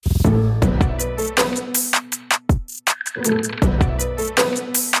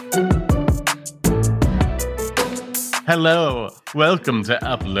Hello, welcome to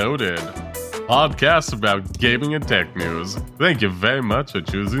Uploaded, podcast about gaming and tech news. Thank you very much for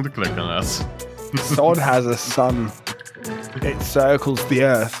choosing to click on us. Sod has a sun. It circles the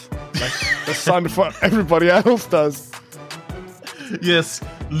earth. Like the sun for everybody else does. Yes,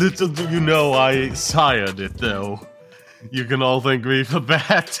 little do you know I sired it, though. You can all thank me for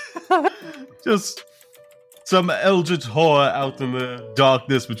that. Just some eldritch horror out in the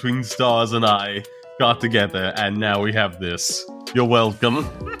darkness between stars and I got together, and now we have this. You're welcome.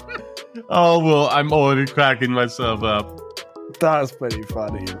 Oh, well, I'm already cracking myself up. That's pretty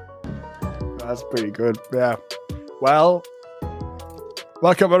funny. That's pretty good, yeah. Well,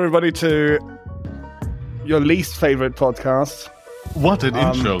 welcome everybody to your least favorite podcast. What an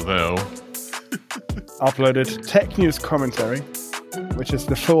intro, though. Uploaded Tech News Commentary, which is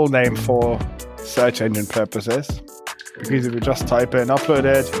the full name for search engine purposes. Because if you just type in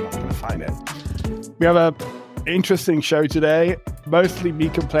Uploaded, you're not going to find it. We have an interesting show today, mostly me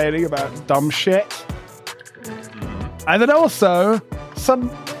complaining about dumb shit. And then also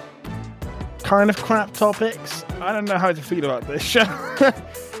some kind of crap topics. I don't know how to feel about this show.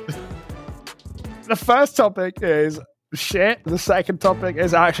 The first topic is shit. The second topic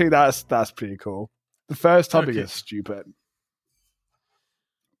is actually that's pretty cool. The first topic is stupid.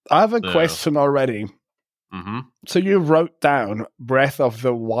 I have a question already. Mm-hmm. So you wrote down Breath of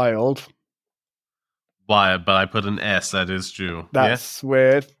the Wild. Why? But I put an S, that is true. That's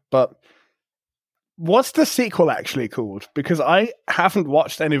weird. But what's the sequel actually called? Because I haven't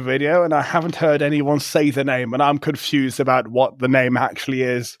watched any video and I haven't heard anyone say the name, and I'm confused about what the name actually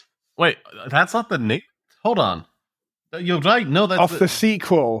is. Wait, that's not the name? Hold on. You're right. No, that's... the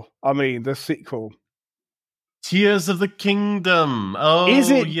sequel. I mean, the sequel. Tears of the Kingdom. Oh,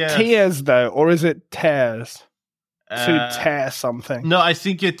 is it yes. Tears, though? Or is it Tears? To tear something. No, I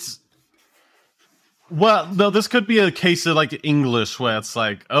think it's... Well, no, this could be a case of, like, English, where it's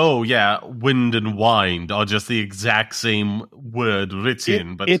like, oh, yeah, wind and wind are just the exact same word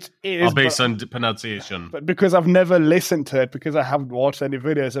written, but are based on pronunciation. But because I've never listened to it, because I haven't watched any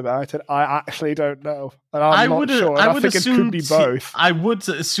videos about it, I actually don't know. And I'm not sure. I think it could be both. I would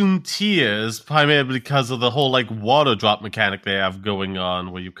assume Tears, primarily because of the whole, like, water drop mechanic they have going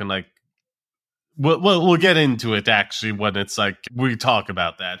on, where you can, like... We'll get into it, actually, when it's, like, we talk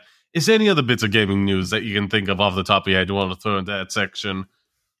about that. Is there any other bits of gaming news that you can think of off the top of your head you want to throw into that section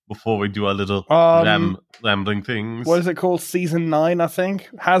before we do our little rambling things? What is it called? Season 9, I think,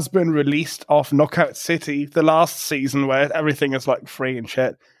 has been released off Knockout City, the last season where everything is like free and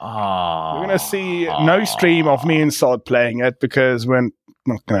shit. We're going to see no stream of me and Sod playing it because we're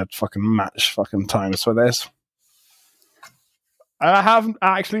not going to fucking match fucking times for this. I haven't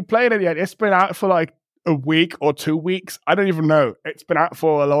actually played it yet. It's been out for like a week or 2 weeks. I don't even know. It's been out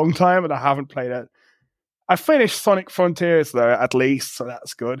for a long time and I haven't played it. I finished Sonic Frontiers though, at least, so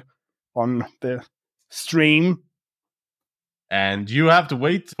that's good on the stream. And you have to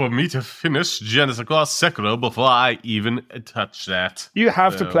wait for me to finish Genesis Cross Sekiro before I even touch that. You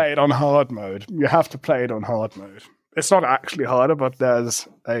have to play it on hard mode. It's not actually harder, but there's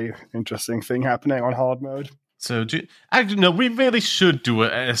a interesting thing happening on hard mode. So, we really should do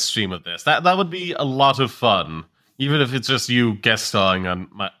a stream of this. That would be a lot of fun, even if it's just you guest starring on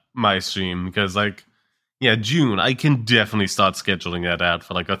my stream. Because, like, yeah, June, I can definitely start scheduling that out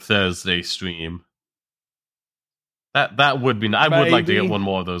for like a Thursday stream. That would be. I would like to get one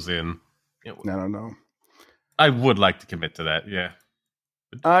more of those in. I don't know. I would like to commit to that. Yeah.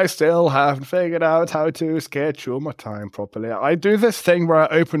 I still haven't figured out how to schedule my time properly. I do this thing where I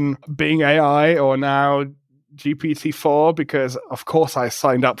open Bing AI or now GPT-4 because, of course, I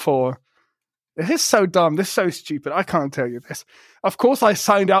signed up for... This is so dumb. This is so stupid. I can't tell you this. Of course, I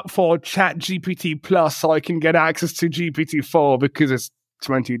signed up for Chat GPT Plus so I can get access to GPT-4 because it's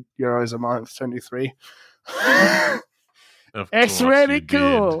 €20 a month, 23. It's really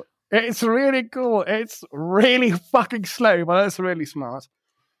cool. It's really cool. It's really fucking slow, but it's really smart.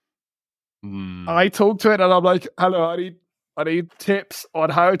 I talk to it and I'm like, hello, I need tips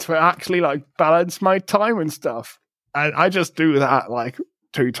on how to actually like balance my time and stuff. And I just do that like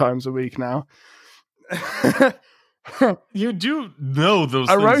 2 times a week now. You do know those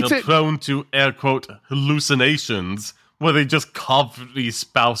things are prone to air quote hallucinations where they just constantly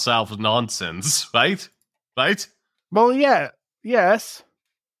spouse out nonsense, right? Right? Well, yeah, yes.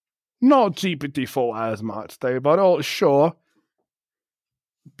 Not GPT-4 as much though, but sure.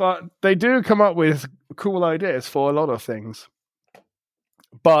 But they do come up with cool ideas for a lot of things.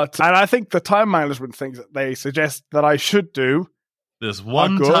 And I think the time management things that they suggest that I should do There's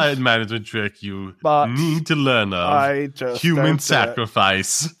one good. time management trick you But need to learn of. I just Human don't do it.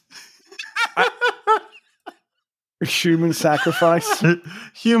 sacrifice. Human sacrifice?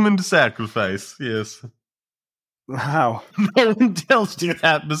 Human sacrifice, yes. How? No one tells you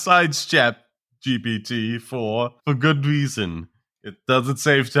that besides ChatGPT for good reason. It doesn't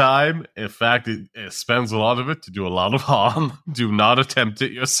save time. In fact, it spends a lot of it to do a lot of harm. Do not attempt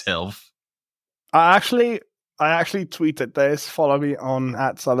it yourself. I actually tweeted this. Follow me on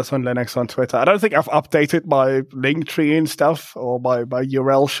 @SalisonLinux on Twitter. I don't think I've updated my link tree and stuff or my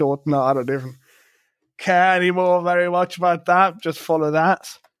URL shortener. I don't even care anymore very much about that. Just follow that.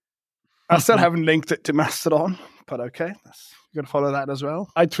 I still haven't linked it to Mastodon, but okay. You can follow that as well.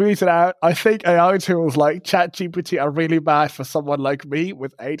 I tweeted out, I think AI tools like ChatGPT are really bad for someone like me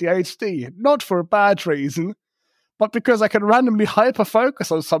with ADHD. Not for a bad reason, but because I can randomly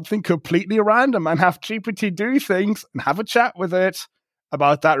hyper-focus on something completely random and have GPT do things and have a chat with it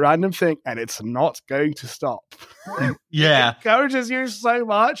about that random thing, and it's not going to stop. Yeah. It encourages you so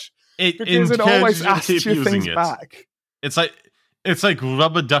much because it encourages always you to asks keep you using things it. back. It's like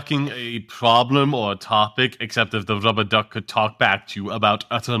rubber ducking a problem or a topic, except if the rubber duck could talk back to you about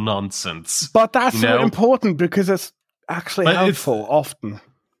utter nonsense. But that's so important because it's actually helpful often.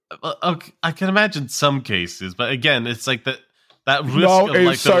 Okay, I can imagine some cases, but again, it's like that risk of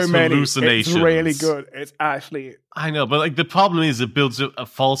like so those many. hallucinations. It's really good. It's actually... I know, but like the problem is it builds a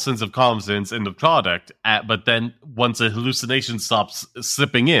false sense of confidence in the product, but then once a hallucination stops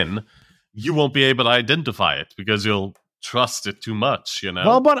slipping in, you won't be able to identify it because you'll trust it too much, you know?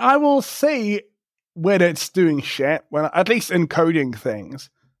 Well, but I will see when it's doing shit, when at least in coding things.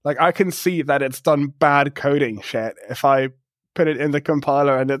 Like, I can see that it's done bad coding shit if I put it in the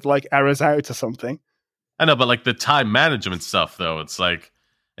compiler and it, like, errors out or something. I know, but, like, the time management stuff, though, it's like,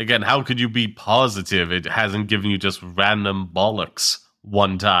 again, how could you be positive it hasn't given you just random bollocks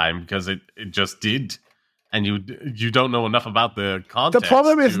one time? Because it just did. And you don't know enough about the context. The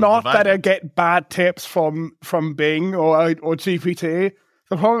problem is not that I get bad tips from Bing or GPT.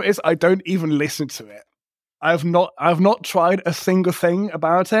 The problem is I don't even listen to it. I've not tried a single thing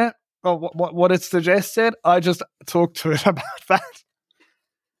about it or what it suggested. I just talk to it about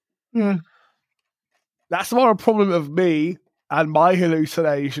that. That's more a problem of me and my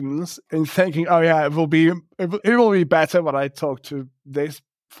hallucinations in thinking, oh yeah, it will be better when I talk to this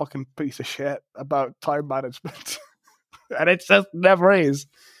fucking piece of shit about time management. And it just never is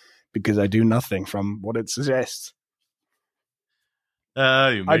because I do nothing from what it suggests.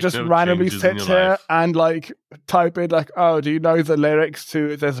 I just randomly sit here and like type in like, oh, do you know the lyrics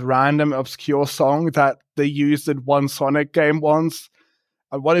to this random obscure song that they used in one Sonic game once?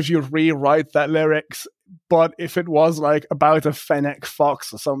 And what if you rewrite that lyrics, but if it was like about a Fennec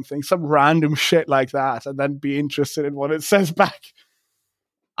fox or something, some random shit like that, and then be interested in what it says back?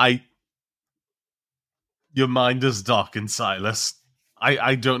 Your mind is darkened, Silas.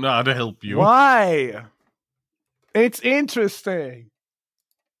 I don't know how to help you. Why? It's interesting.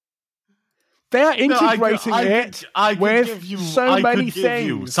 They're integrating it with so many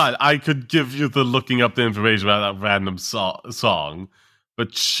things. I could give you the looking up the information about that random song,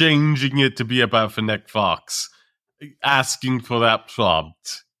 but changing it to be about Fennec Fox, asking for that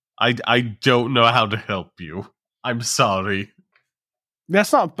prompt, I don't know how to help you. I'm sorry.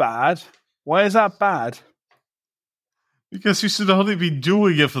 That's not bad. Why is that bad? Because you should only be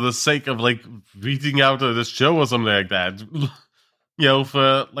doing it for the sake of, like, reading out of the show or something like that. You know,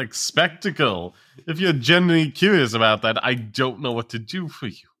 for, like, spectacle. If you're genuinely curious about that, I don't know what to do for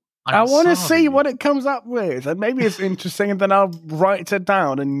you. I want to see what it comes up with. And maybe it's interesting, and then I'll write it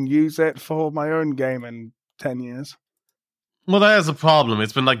down and use it for my own game in 10 years. Well, that is a problem.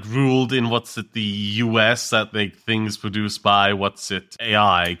 It's been, like, ruled in, the US that, like, things produced by,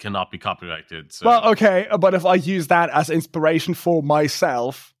 AI cannot be copyrighted. So. Well, okay, but if I use that as inspiration for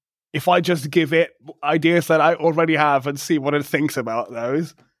myself, if I just give it ideas that I already have and see what it thinks about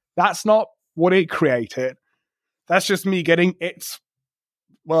those, that's not what it created. That's just me getting its,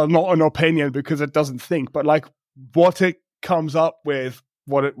 well, not an opinion because it doesn't think, but, like, what it comes up with,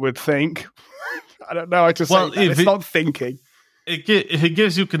 what it would think. I don't know how to say that. It's not thinking. It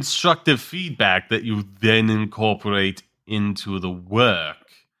gives you constructive feedback that you then incorporate into the work.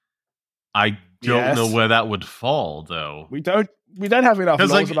 I don't know where that would fall, though. We don't have enough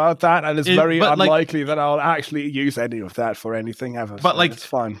knowledge about that, and it's very unlikely that I'll actually use any of that for anything ever. But so it's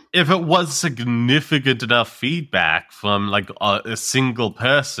fine. If it was significant enough feedback from like a single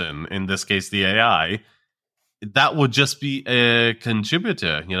person, in this case the AI, that would just be a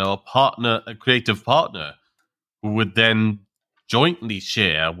contributor, you know, a creative partner, who would then jointly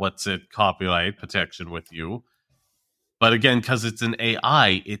share copyright protection with you. But again, because it's an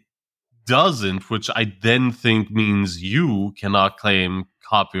AI, it doesn't, which I then think means you cannot claim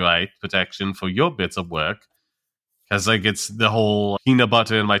copyright protection for your bits of work. Because, like, it's the whole peanut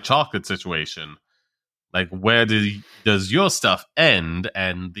butter in my chocolate situation. Like, where does your stuff end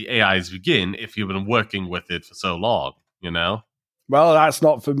and the AIs begin if you've been working with it for so long, you know? Well, that's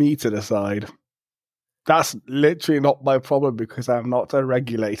not for me to decide. That's literally not my problem because I'm not a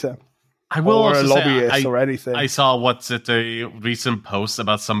regulator. I will or also a lobbyist say, or anything. I saw a recent post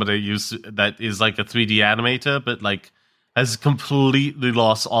about somebody that is like a 3D animator, but like has completely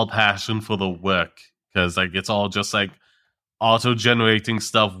lost all passion for the work because like it's all just like auto-generating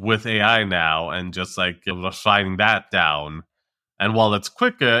stuff with AI now and just like refining that down. And while it's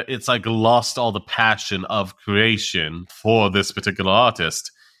quicker, it's like lost all the passion of creation for this particular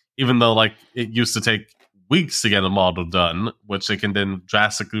artist, even though like it used to take weeks to get a model done, which they can then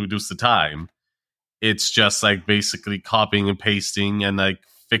drastically reduce the time. It's just like basically copying and pasting and like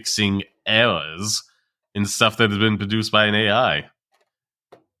fixing errors in stuff that has been produced by an AI.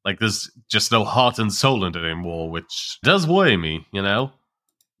 Like there's just no heart and soul in it anymore, which does worry me, you know?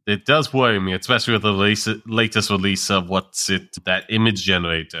 It does worry me, especially with the latest release of that image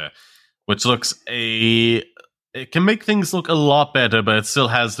generator, which it can make things look a lot better, but it still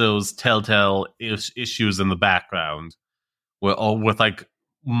has those telltale issues in the background with like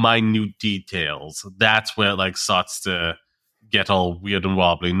minute details. That's where it like starts to get all weird and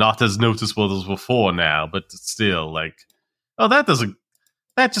wobbly. Not as noticeable as before now, but still like, oh, that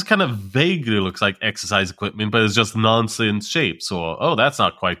just kind of vaguely looks like exercise equipment, but it's just nonsense shapes. Or, oh, that's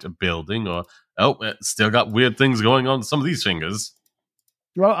not quite a building. Or, oh, it's still got weird things going on with some of these fingers.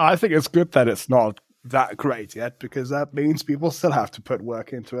 Well, I think it's good that it's not that great yet, because that means people still have to put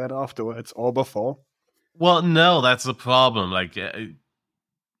work into it afterwards or before. Well, no, that's the problem. Like,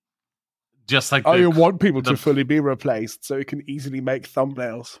 just like you want people to fully be replaced so you can easily make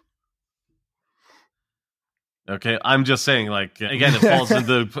thumbnails. Okay, I'm just saying, like, again, it falls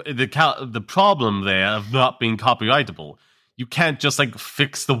into the problem there of not being copyrightable. You can't just, like,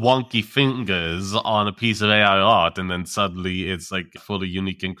 fix the wonky fingers on a piece of AI art and then suddenly it's, like, a fully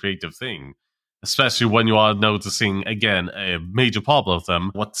unique and creative thing. Especially when you are noticing, again, a major problem with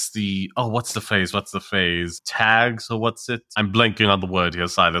them. What's the phrase? Tags, or what's it? I'm blanking on the word here,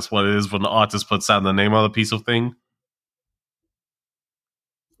 Silas. What it is when an artist puts down the name on a piece of thing?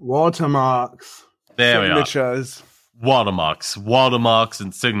 Watermarks. There Signatures. We are. Watermarks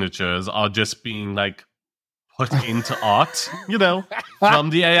and signatures are just being, like, put into art, you know,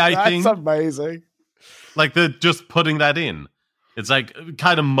 from the AI thing. That's amazing. Like, they're just putting that in. It's like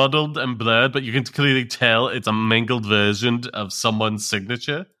kind of muddled and blurred, but you can clearly tell it's a mangled version of someone's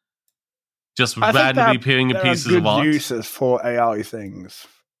signature. Just randomly appearing in pieces of art. There are good uses for AI things,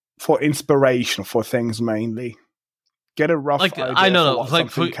 for inspiration, for things mainly. Get a rough idea of what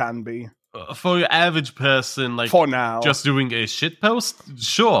something can be. For your average person, like for now, just doing a shit post,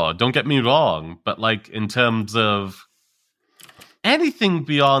 sure, don't get me wrong, but like in terms of anything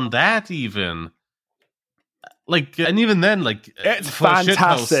beyond that, even. Like, and even then, like, it's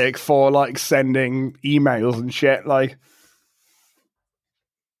fantastic for like sending emails and shit. Like,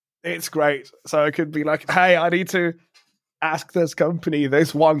 it's great. So it could be like, hey, I need to ask this company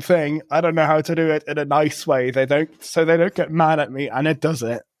this one thing. I don't know how to do it in a nice way. They don't get mad at me, and it does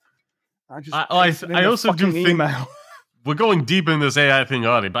it. I also do think we're going deep in this AI thing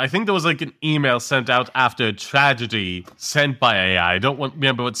already, but I think there was like an email sent out after a tragedy sent by AI. I don't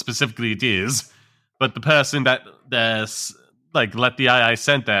remember what specifically it is. But the person that like let the AI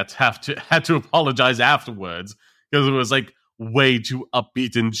sent that had to apologize afterwards because it was like way too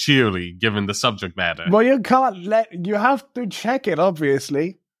upbeat and cheery given the subject matter. Well, you have to check it,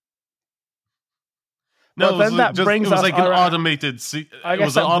 obviously. No, it was like an automated system.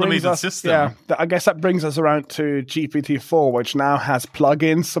 Yeah, I guess that brings us around to GPT-4, which now has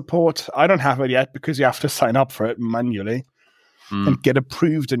plugin support. I don't have it yet because you have to sign up for it manually and get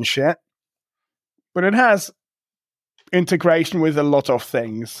approved and shit. But it has integration with a lot of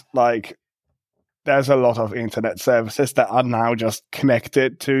things. Like, there's a lot of internet services that are now just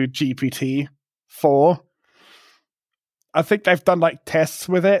connected to GPT-4. I think they've done, like, tests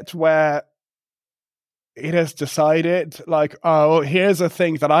with it where it has decided, like, oh, here's a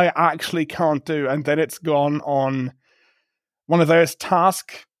thing that I actually can't do. And then it's gone on one of those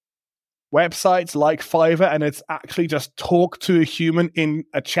task websites like Fiverr, and it's actually just talked to a human in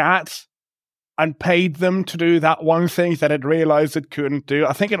a chat and paid them to do that one thing that it realized it couldn't do.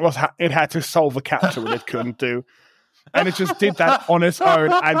 I think it had to solve a captcha that it couldn't do. And it just did that on its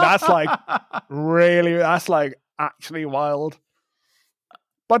own. And that's like actually wild.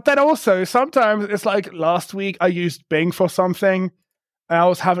 But then also, sometimes it's like last week I used Bing for something, and I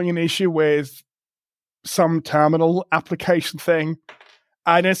was having an issue with some terminal application thing,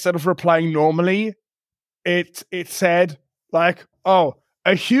 and instead of replying normally, it said like, "Oh,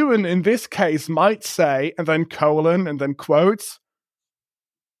 a human in this case might say," and then colon and then quotes,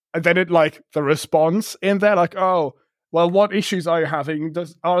 and then it like the response in there like, "Oh, well, what issues are you having?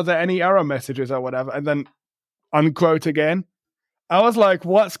 Are there any error messages or whatever?" And then unquote again. I was like,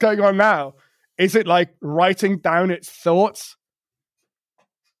 "What's going on now? Is it like writing down its thoughts?"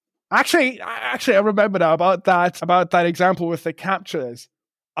 Actually, I remember now about that example with the captures.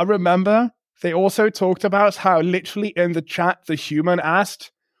 I remember they also talked about how literally in the chat the human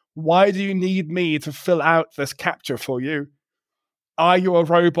asked, "Why do you need me to fill out this capture for you? Are you a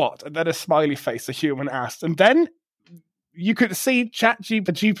robot?" And then a smiley face the human asked. And then you could see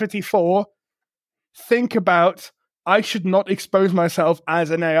GPT-4 think about, I should not expose myself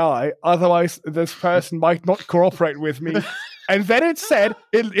as an AI, otherwise this person might not cooperate with me. And then it said,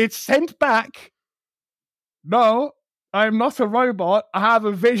 it sent back, "No, I'm not a robot. I have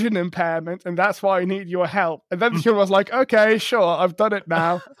a vision impairment, and that's why I need your help." And then the human was like, "Okay, sure, I've done it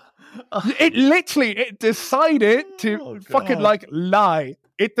now." It decided to fucking like lie.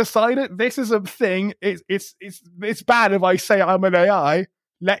 It decided this is a thing. It's bad if I say I'm an AI.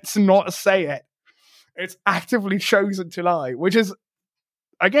 Let's not say it. It's actively chosen to lie, which is,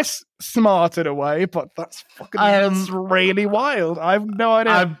 I guess, smart in a way, but that's that's really wild. I have no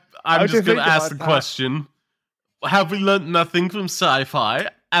idea. I'm just going to ask the question. Have we learned nothing from sci-fi?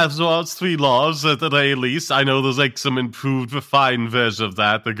 As well as 3 laws, at the very least. I know there's like some improved, refined version of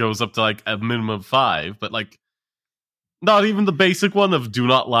that goes up to like a minimum of 5, but like not even the basic one of do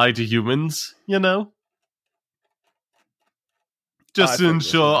not lie to humans, you know? Just to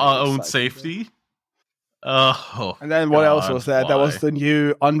ensure our own safety. Oh, and then what else was there? There was the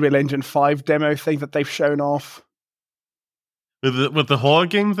new Unreal Engine 5 demo thing that they've shown off. With the horror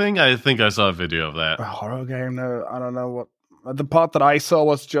game thing? I think I saw a video of that. A horror game? No, I don't know what. The part that I saw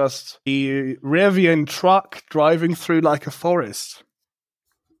was just the Rivian truck driving through like a forest.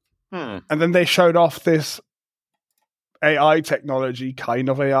 And then they showed off this AI technology, kind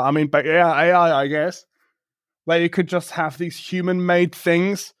of AI. I mean, but yeah, AI, I guess. Where you could just have these human-made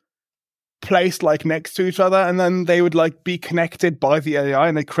things placed like next to each other, and then they would like be connected by the AI,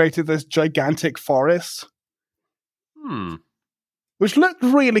 and they created this gigantic forest. Which looked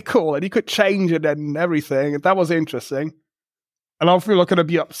really cool, and you could change it and everything. That was interesting. And I feel like going to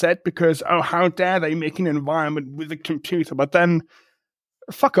be upset because, oh, how dare they make an environment with a computer? But then,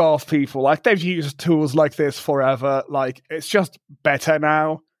 fuck off, people. Like, they've used tools like this forever. Like, it's just better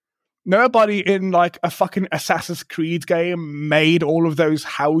now. Nobody in, like, a fucking Assassin's Creed game made all of those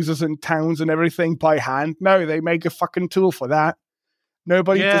houses and towns and everything by hand. No, they make a fucking tool for that.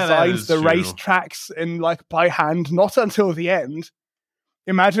 Nobody designs the racetracks in, like, by hand. Not until the end.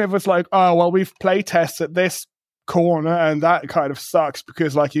 Imagine if it was like, oh, well, we've play tested this corner and that kind of sucks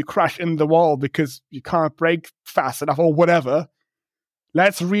because like you crash in the wall because you can't brake fast enough or whatever.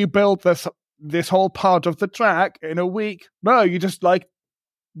 Let's rebuild this whole part of the track in a week. No, you just like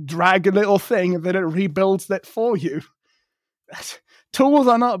drag a little thing and then it rebuilds that for you. Tools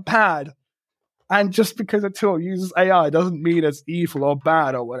are not bad. And just because a tool uses AI doesn't mean it's evil or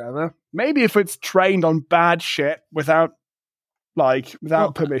bad or whatever. Maybe if it's trained on bad shit without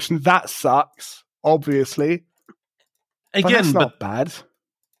permission, that sucks, obviously. Again, but not bad.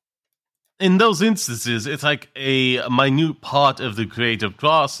 In those instances, it's like a minute part of the creative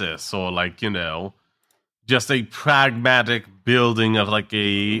process, or like, you know, just a pragmatic building of like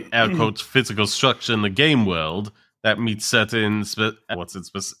a air quotes physical structure in the game world that meets certain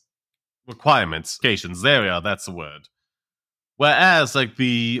requirements, specifications. There we are. That's the word. Whereas like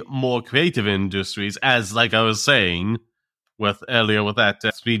the more creative industries, as like I was saying with that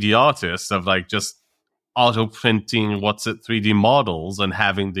 3D artist of like just auto printing 3D models and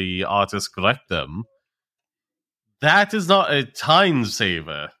having the artist collect them, that is not a time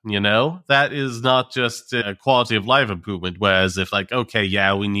saver, you know? That is not just a quality of life improvement. Whereas if like, okay,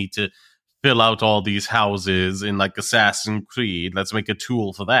 yeah, we need to fill out all these houses in like Assassin's Creed, let's make a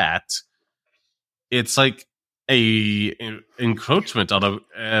tool for that. It's like a encroachment on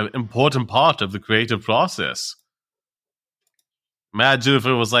an important part of the creative process. Imagine if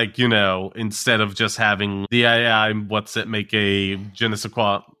it was like, you know, instead of just having the AI, make a je ne sais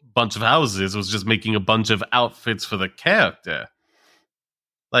quoi bunch of houses, it was just making a bunch of outfits for the character.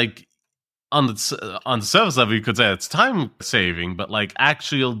 Like, on the surface level, you could say it's time saving, but like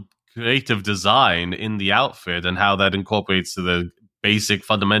actual creative design in the outfit and how that incorporates to the basic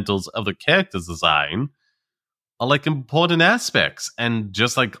fundamentals of the character's design like important aspects, and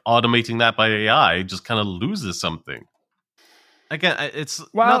just like automating that by AI just kind of loses something. Again, it's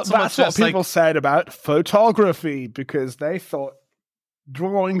not so that's much what people said about photography, because they thought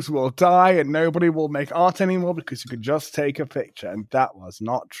drawings will die and nobody will make art anymore because you could just take a picture, and that was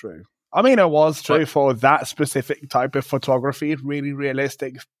not true. I mean, it was true for that specific type of photography, really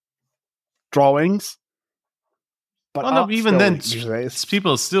realistic drawings. But well, no, even then, exists.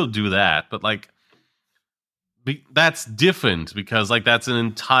 people still do that. But like, that's different because like that's an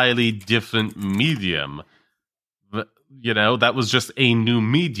entirely different medium. You know, that was just a new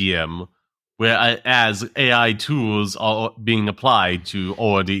medium whereas AI tools are being applied to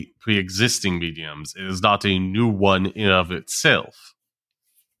already pre-existing mediums. It is not a new one in of itself.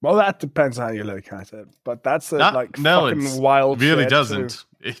 Well, that depends on how you look at it, but that's fucking wild. It really shit doesn't.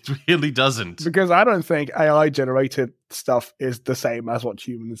 Too. It really doesn't. Because I don't think AI generated stuff is the same as what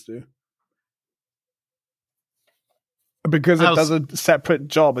humans do. Because it does a separate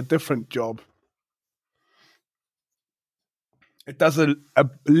job, a different job. It does a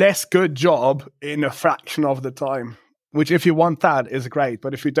less good job in a fraction of the time. Which, if you want that, is great.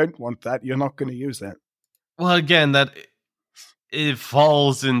 But if you don't want that, you're not going to use it. Well, again, it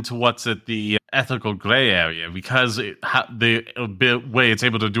falls into what's at the ethical gray area, because the way it's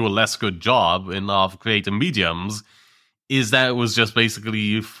able to do a less good job of creating mediums is that it was just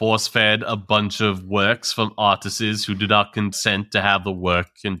basically force-fed a bunch of works from artists who did not consent to have the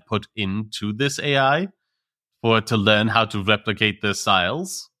work and put into this AI for it to learn how to replicate their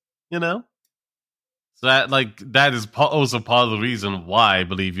styles, you know? So that is also part of the reason why I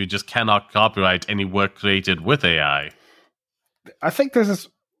believe you just cannot copyright any work created with AI. I think this is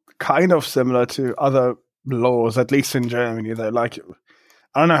kind of similar to other laws, at least in Germany. Though, like,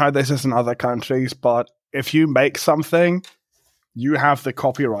 I don't know how this is in other countries, but if you make something, you have the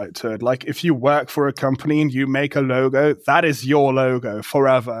copyright to it. Like, if you work for a company and you make a logo, that is your logo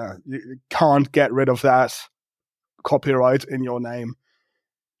forever. You can't get rid of that copyright in your name.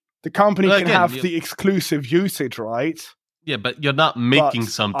 The company can have the exclusive usage right. Yeah, but you're not making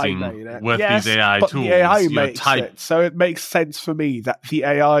something with these AI tools. The AI makes it, so it makes sense for me that the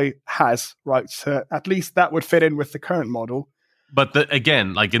AI has rights to it. At least that would fit in with the current model. But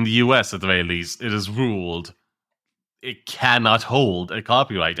again, like in the US at the very least, it is ruled it cannot hold a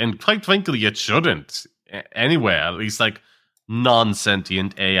copyright. And quite frankly, it shouldn't anywhere. At least like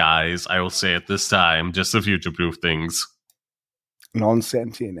non-sentient AIs, I will say at this time, just to future-proof things.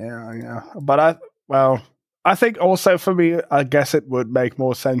 Non-sentient AI, yeah. But I think also for me, I guess it would make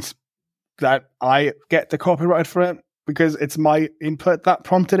more sense that I get the copyright for it because it's my input that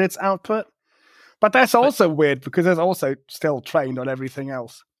prompted its output. But that's also weird because it's also still trained on everything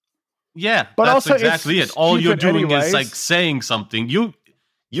else. Yeah, but that's also exactly it. All you're doing is like saying something.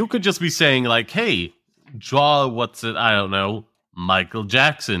 You could just be saying like, "Hey, draw I don't know, Michael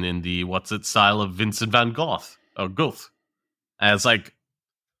Jackson in the style of Vincent van Gogh or Goth." And it's like,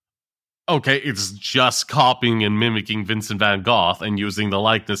 okay, it's just copying and mimicking Vincent van Gogh and using the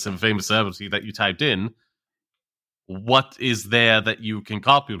likeness of a famous celebrity that you typed in. What is there that you can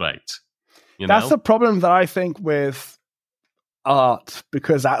copyright? That's the problem that I think with art,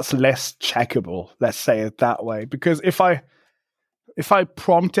 because that's less checkable. Let's say it that way. Because if I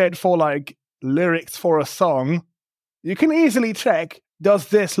prompted for like lyrics for a song, you can easily check, does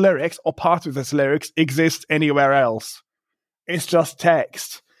this lyrics or part of this lyrics exist anywhere else? It's just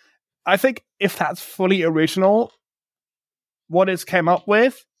text. I think if that's fully original, what it's came up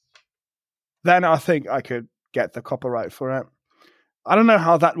with, then I think I could get the copyright for it. I don't know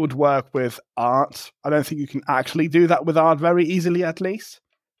how that would work with art. I don't think you can actually do that with art very easily, at least.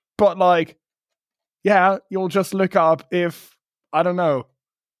 But like, yeah, you'll just look up if, I don't know,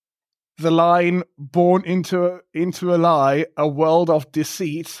 the line "born into a lie, a world of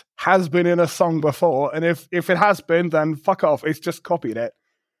deceit" has been in a song before, and if it has been, then fuck off. It's just copied it.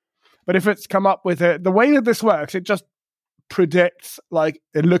 But if it's come up with it, the way that this works, it just predicts, like,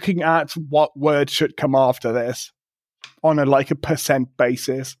 looking at what word should come after this on a percent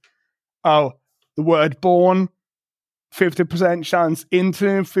basis. Oh, the word "born," 50% chance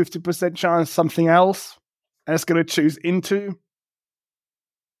into, 50% chance something else, and it's going to choose into.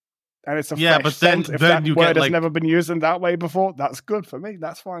 And it's a fresh sense. If that word has never been used in that way before, that's good for me.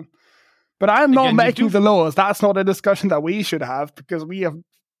 That's fine. But I'm not making the laws. That's not a discussion that we should have because we're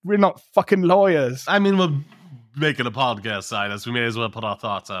not fucking lawyers. I mean, we're making a podcast side, so we may as well put our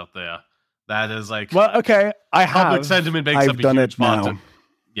thoughts out there. That is like, well, okay, public sentiment makes up a huge part of,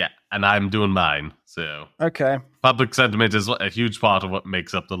 yeah, and I'm doing mine. So okay, public sentiment is a huge part of what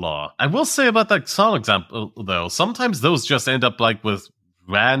makes up the law. I will say about that song example, though, sometimes those just end up like with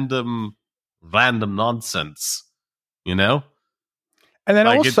random nonsense. you know? And then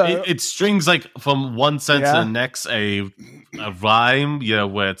Like also, it strings like from one sense to the next a rhyme,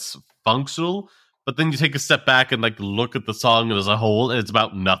 where it's functional. But then you take a step back and like look at the song as a whole, and it's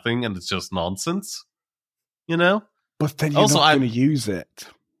about nothing, and it's just nonsense. You know. but then you're Also, not going to use it.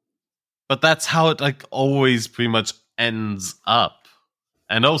 But that's how it like always pretty much ends up.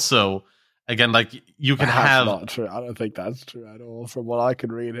 And also, again, like you can have. That's not true. I don't think that's true at all, from what I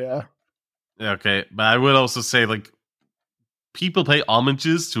can read here. Okay, but I would also say like people pay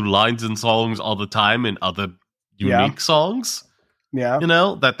homages to lines in songs all the time in other unique songs. Yeah.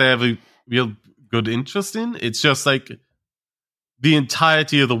 That they have a real good interest in. It's just like the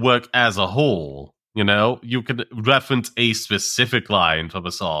entirety of the work as a whole. You can reference a specific line from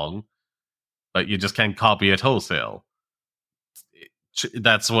a song, but you just can't copy it wholesale.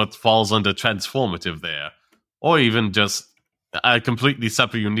 That's what falls under transformative there. Or even just a completely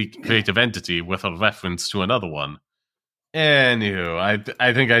separate, unique creative entity with a reference to another one. Anywho,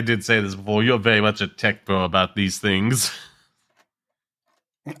 I think I did say this before. You're very much a tech bro about these things.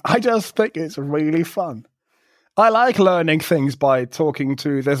 I just think it's really fun. I like learning things by talking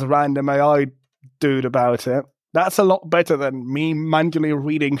to this random AI dude about it. That's a lot better than me manually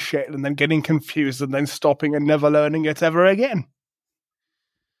reading shit and then getting confused and then stopping and never learning it ever again.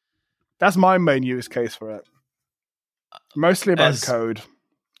 That's my main use case for it. Mostly about code.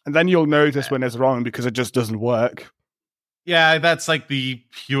 And then you'll notice when it's wrong because it just doesn't work. Yeah, that's like the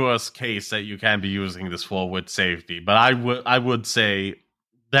purest case that you can be using this for with safety. But I would say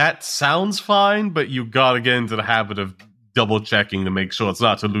that sounds fine, but you gotta get into the habit of double checking to make sure it's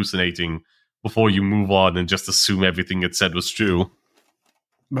not hallucinating before you move on and just assume everything it said was true.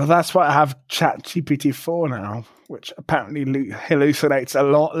 But that's why I have ChatGPT 4 now, which apparently hallucinates a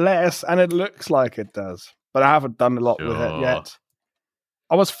lot less, and it looks like it does. But I haven't done a lot with it yet.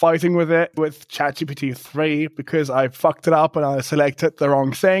 I was fighting with it with ChatGPT 3 because I fucked it up and I selected the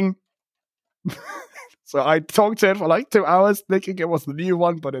wrong thing. So I talked to it for like 2 hours thinking it was the new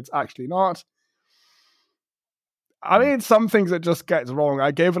one, but it's actually not. I mean, some things it just gets wrong.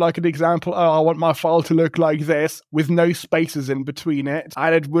 I gave it like an example. I want my file to look like this with no spaces in between it.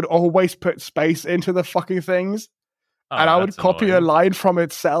 And it would always put space into the fucking things. And I would copy a line from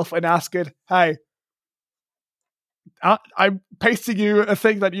itself and ask it, hey, I'm pasting you a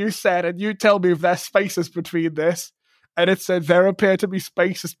thing that you said, and you tell me if there's spaces between this. And it said there appear to be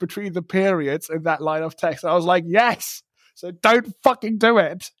spaces between the periods in that line of text. And I was like, yes! So don't fucking do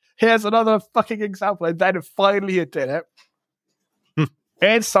it. Here's another fucking example. And then finally it did it.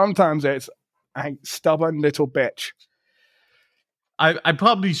 And sometimes it's a stubborn little bitch. I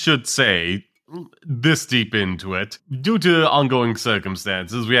probably should say, this deep into it, due to ongoing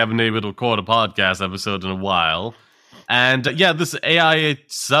circumstances, we haven't been able to record a podcast episode in a while. And this AI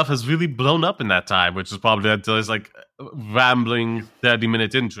stuff has really blown up in that time, which is probably until it's like rambling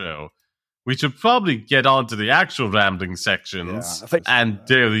 30-minute intro. We should probably get on to the actual rambling sections and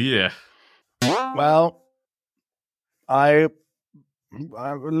daily. Well,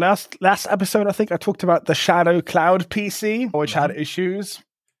 last episode I think I talked about the Shadow Cloud PC, which had issues,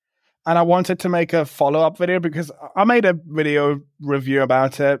 and I wanted to make a follow-up video because I made a video review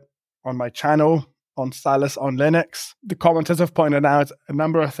about it on my channel on Stylus on Linux. The commenters have pointed out a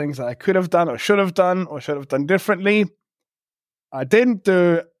number of things that I could have done or should have done differently. I didn't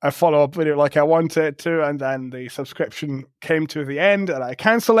do a follow-up video like I wanted to, and then the subscription came to the end, and I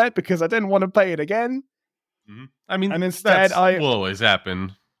canceled it because I didn't want to pay it again. Mm-hmm. I mean, and instead that will always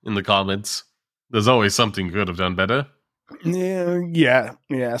happen in the comments. There's always something you could have done better.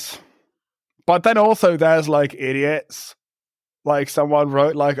 Yes. But then also there's like idiots. Like someone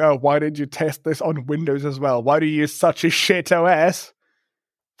wrote like, oh, why did you test this on Windows as well? Why do you use such a shit OS?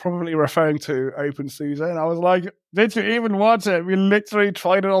 Probably referring to OpenSUSE. And I was like, did you even watch it? We literally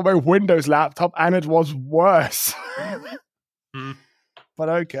tried it on my Windows laptop and it was worse. But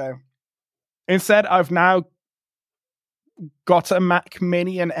okay. Instead, I've now got a Mac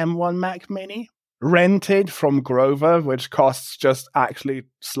Mini, an M1 Mac Mini, rented from Grover, which costs just actually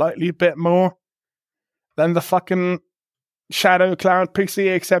slightly a bit more than the fucking Shadow Cloud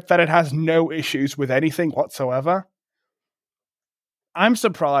PC, except that it has no issues with anything whatsoever. I'm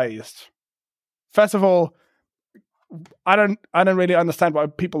surprised. First of all, I don't really understand why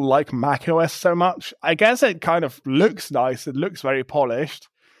people like macOS so much. I guess it kind of looks nice. It looks very polished.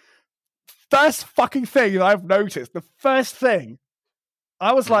 First fucking thing that I've noticed, the first thing,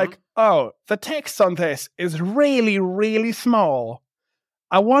 I was like, oh, the text on this is really, really small.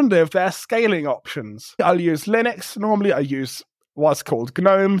 I wonder if there are scaling options. I'll use Linux. Normally I use what's called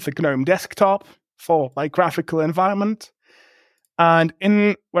GNOME, the GNOME desktop, for my graphical environment. And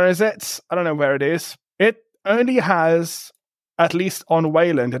where is it? I don't know where it is. It only has, at least on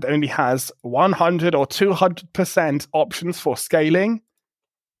Wayland, it only has 100 or 200% options for scaling.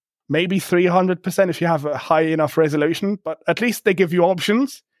 Maybe 300% if you have a high enough resolution, but at least they give you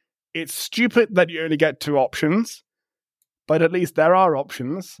options. It's stupid that you only get 2 options, but at least there are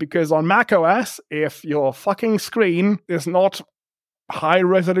options. Because on macOS, if your fucking screen is not high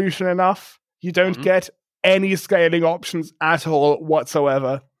resolution enough, you don't get any scaling options at all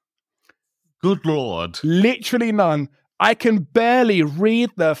whatsoever. Good lord. Literally none. I can barely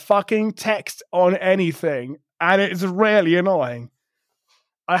read the fucking text on anything, and it's really annoying.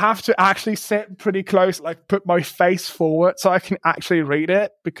 I have to actually sit pretty close, like put my face forward so I can actually read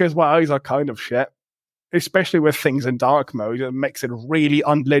it, because my eyes are kind of shit. Especially with things in dark mode, it makes it really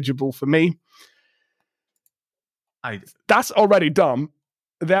unlegible for me. That's already dumb.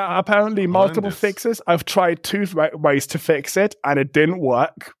 There are apparently multiple fixes. I've tried 2 ways to fix it, and it didn't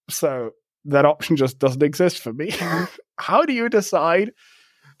work. So that option just doesn't exist for me. How do you decide,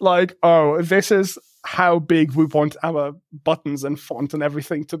 like, oh, this is how big we want our buttons and font and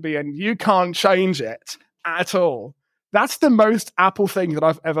everything to be, and you can't change it at all? That's the most Apple thing that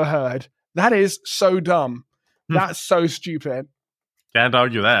I've ever heard. That is so dumb. That's so stupid. Can't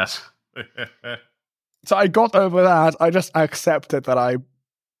argue that. So I got over that. I just accepted that I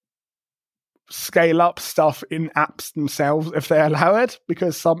scale up stuff in apps themselves if they allow it,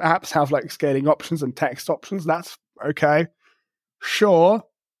 because some apps have like scaling options and text options. That's okay. Sure.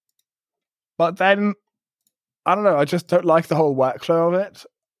 But then, I don't know, I just don't like the whole workflow of it.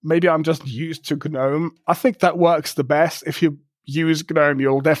 Maybe I'm just used to GNOME. I think that works the best. If you use GNOME,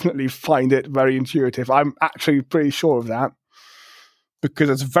 you'll definitely find it very intuitive. I'm actually pretty sure of that, because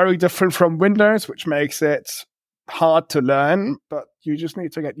it's very different from Windows, which makes it hard to learn, but you just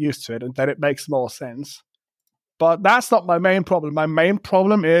need to get used to it, and then it makes more sense. But that's not my main problem. My main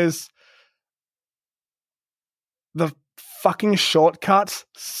problem is the fucking shortcuts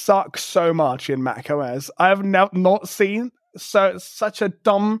suck so much in macOS. I have not seen such a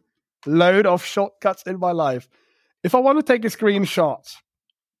dumb load of shortcuts in my life. If I want to take a screenshot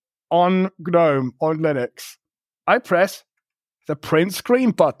on GNOME, on Linux, I press the print screen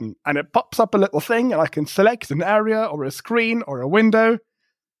button, and it pops up a little thing, and I can select an area or a screen or a window,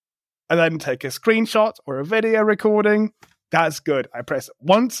 and then take a screenshot or a video recording. That's good. I press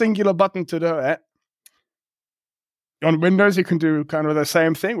one singular button to do it. On Windows, you can do kind of the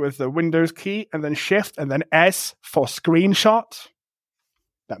same thing with the Windows key, and then Shift, and then S for screenshot.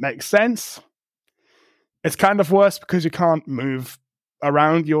 That makes sense. It's kind of worse because you can't move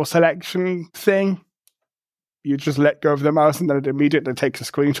around your selection thing. You just let go of the mouse and then it immediately takes a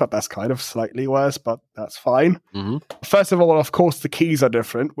screenshot. That's kind of slightly worse, but that's fine. First of all, of course, the keys are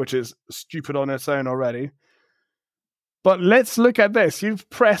different, which is stupid on its own already. But let's look at this. You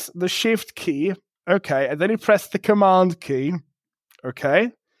press the Shift key, okay, and then you press the Command key,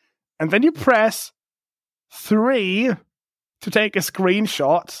 okay, and then you press 3 to take a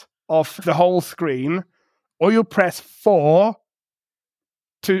screenshot of the whole screen, or you press 4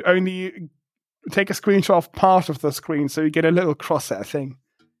 to only take a screenshot of part of the screen, so you get a little crosshair thing.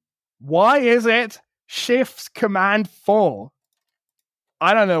 Why is it Shift Command 4?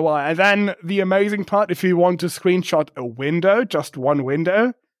 I don't know why. And then the amazing part, if you want to screenshot a window, just one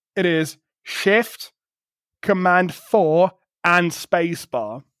window, it is Shift Command 4 and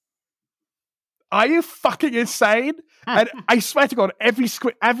spacebar. Are you fucking insane? And I swear to God,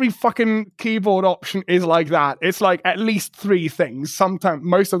 every fucking keyboard option is like that. It's like at least 3 things. Sometimes,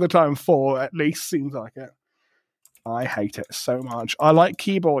 most of the time, 4 at least seems like it. I hate it so much. I like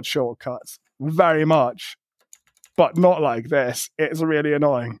keyboard shortcuts very much, but not like this. It's really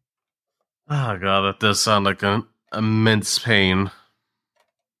annoying. Oh god, that does sound like an immense pain.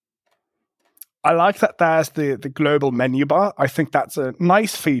 I like that there's the global menu bar. I think that's a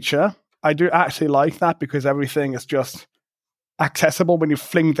nice feature. I do actually like that because everything is just accessible when you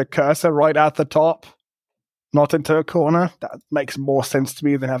fling the cursor right at the top, not into a corner. That makes more sense to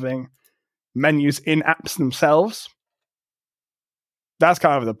me than having menus in apps themselves. That's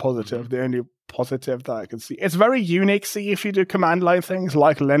kind of the positive, the only positive that I can see. It's very Unixy if you do command line things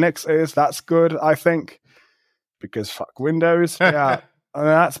like Linux is. That's good, I think, because fuck Windows. Yeah, and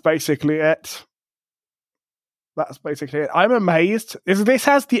that's basically it. That's basically it. I'm amazed. This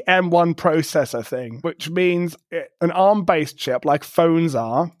has the M1 processor thing, which means an ARM-based chip like phones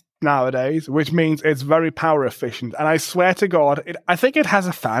are nowadays, which means it's very power efficient. And I swear to God, I think it has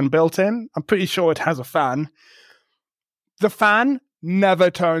a fan built in. I'm pretty sure it has a fan. The fan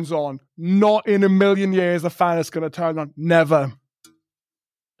never turns on. Not in a million years the fan is going to turn on. Never.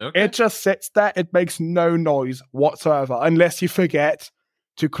 Okay. It just sits there. It makes no noise whatsoever unless you forget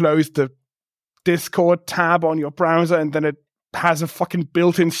to close the Discord tab on your browser, and then it has a fucking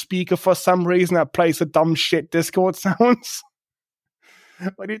built-in speaker for some reason that plays the dumb shit Discord sounds.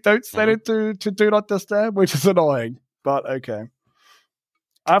 But you don't set it to do not disturb, which is annoying. But okay.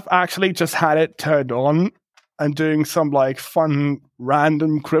 I've actually just had it turned on and doing some like fun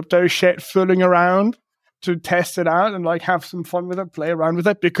random crypto shit, fooling around to test it out and like have some fun with it, play around with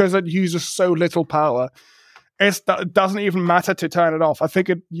it, because it uses so little power. It doesn't even matter to turn it off. I think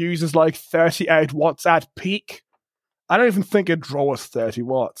it uses like 38 watts at peak. I don't even think it draws 30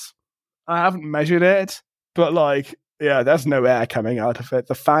 watts. I haven't measured it, but like, yeah, there's no air coming out of it.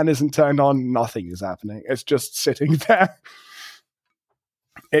 The fan isn't turned on. Nothing is happening. It's just sitting there.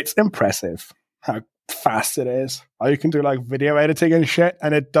 It's impressive how fast it is. Or you can do like video editing and shit,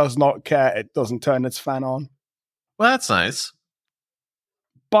 and it does not care. It doesn't turn its fan on. Well, that's nice.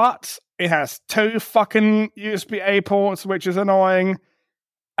 But it has 2 fucking USB-A ports, which is annoying.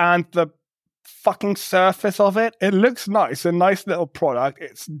 And the fucking surface of it, it looks nice. A nice little product.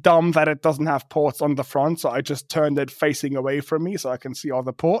 It's dumb that it doesn't have ports on the front, so I just turned it facing away from me so I can see all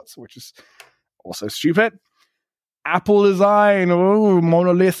the ports, which is also stupid. Apple design, ooh,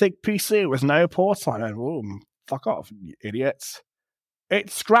 monolithic PC with no ports on it. Ooh, fuck off, you idiots. It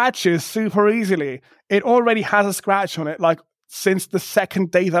scratches super easily. It already has a scratch on it, like, since the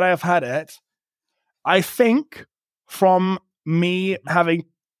second day that I've had it. I think from me having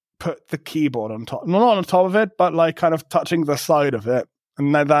put the keyboard on top, not on top of it, but like kind of touching the side of it.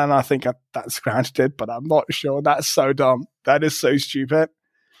 And then I think that scratched it, but I'm not sure. That's so dumb. That is so stupid.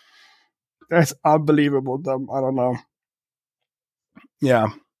 That's unbelievable dumb. I don't know. Yeah.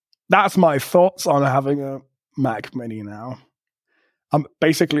 That's my thoughts on having a Mac Mini now. I'm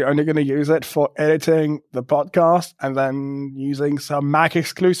basically only going to use it for editing the podcast and then using some Mac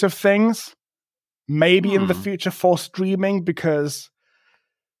exclusive things. Maybe in the future for streaming, because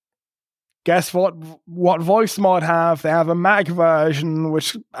guess what Voice Mod have? They have a Mac version,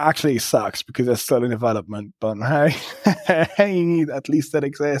 which actually sucks because it's still in development. But hey, at least it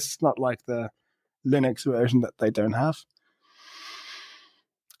exists. Not like the Linux version that they don't have.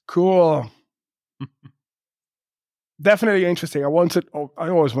 Cool. Definitely interesting. I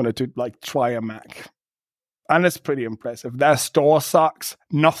always wanted to like try a Mac. And it's pretty impressive. Their store sucks.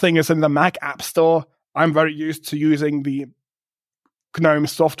 Nothing is in the Mac App Store. I'm very used to using the GNOME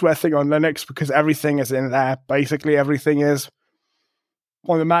software thing on Linux because everything is in there. Basically, everything is.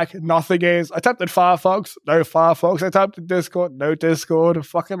 On the Mac, nothing is. I typed in Firefox, no Firefox. I typed in Discord, no Discord.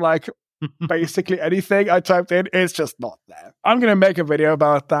 Fucking like basically anything I typed in, it's just not there. I'm going to make a video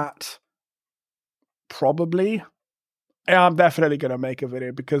about that. Probably. Yeah, I'm definitely going to make a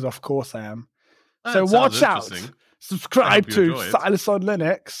video because of course I am. So watch out. Subscribe to Silas on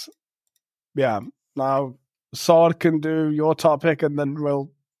Linux. Yeah. Now, Saad can do your topic and then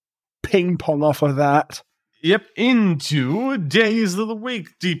we'll ping pong off of that. Yep, into Days of the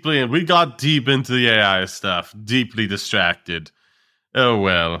Week deeply. And we got deep into the AI stuff. Deeply distracted. Oh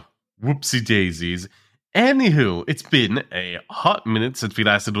well. Whoopsie daisies. Anywho, it's been a hot minute since we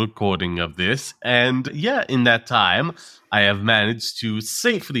last did a recording of this. And yeah, in that time, I have managed to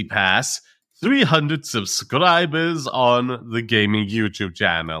safely pass 300 subscribers on the gaming YouTube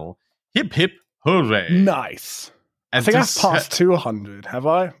channel. Hip hip hooray. Nice. And I think I've passed 200, have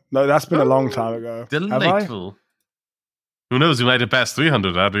I? No, that's been a long time ago. Delightful. Who knows, you might have passed 300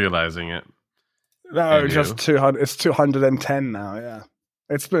 without realizing it. No, just 200. It's 210 now, yeah.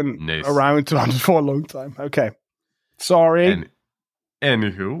 It's been around 200 for a long time. Okay. Sorry.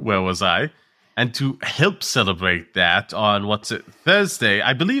 Anywho, where was I? And to help celebrate that on, Thursday,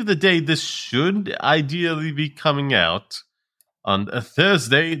 I believe the day this should ideally be coming out, on a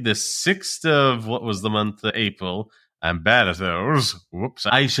Thursday, the 6th of, what was the month, April, I'm bad at those, whoops,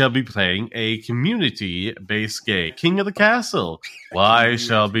 I shall be playing a community-based game, King of the Castle. I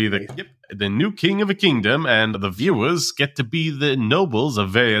shall be the new king of a kingdom, and the viewers get to be the nobles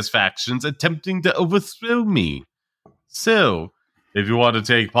of various factions attempting to overthrow me. So, if you want to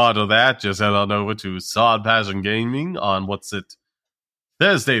take part of that, just head on over to Sod Passion Gaming on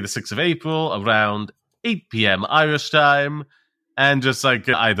Thursday, the 6th of April, around 8 p.m. Irish time, and just like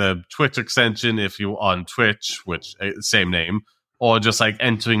either Twitch extension if you're on Twitch, which same name, or just like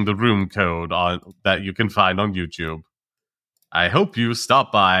entering the room code that you can find on YouTube. I hope you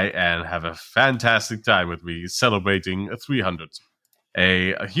stop by and have a fantastic time with me celebrating 300.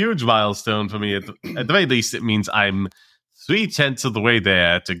 A huge milestone for me. At the very least, it means I'm 3/10 of the way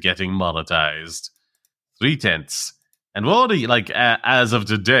there to getting monetized. 3/10. And we're already, as of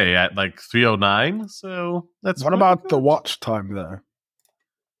today, at 309. So that's what about the watch time, though?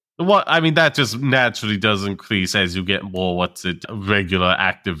 What I mean, that just naturally does increase as you get more regular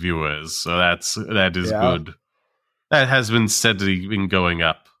active viewers. So that is good. That has been steadily been going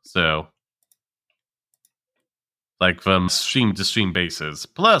up. So like from stream to stream basis,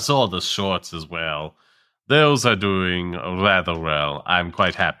 plus all the shorts as well. Those are doing rather well. I'm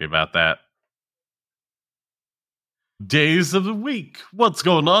quite happy about that. Days of the week. What's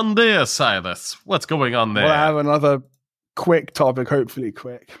going on there, Silas? What's going on there? Well, I have another quick topic, hopefully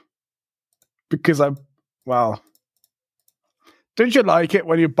quick. Because don't you like it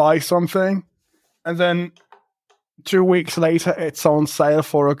when you buy something and then 2 weeks later it's on sale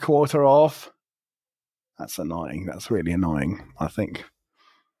for a quarter off? That's annoying. That's really annoying, I think.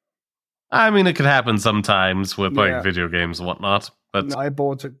 I mean, it can happen sometimes with playing video games and whatnot. But I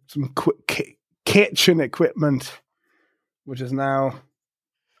bought some kitchen equipment, which is now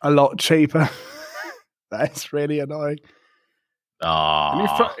a lot cheaper. That's really annoying.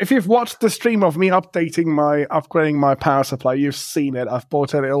 If you've watched the stream of me upgrading my power supply, you've seen it. I've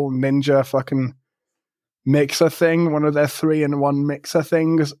bought a little Ninja fucking mixer thing, one of their 3-in-1 mixer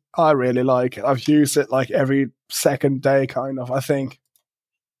things. I really like it. I've used it like every second day, kind of, I think.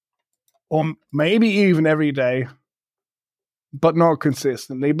 Or maybe even every day. But not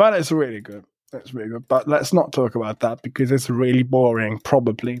consistently. But it's really good. It's really good. But let's not talk about that because it's really boring,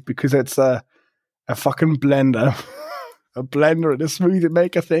 probably. Because it's a fucking blender. A blender and a smoothie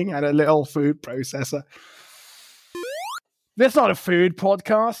maker thing and a little food processor. This is not a food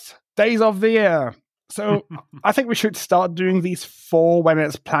podcast. Days of the year. So I think we should start doing these 4 when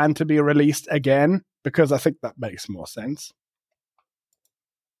it's planned to be released again, because I think that makes more sense.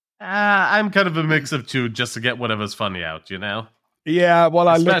 I'm kind of a mix of two just to get whatever's funny out, you know? Yeah, well,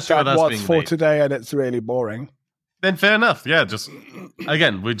 I looked Especially at what's for today and it's really boring. Then fair enough. Yeah, just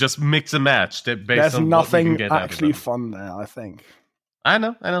again, we just mix and match based There's on nothing what we can get actually fun there, I think. I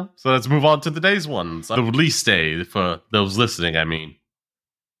know. So let's move on to today's ones. The release day for those listening, I mean.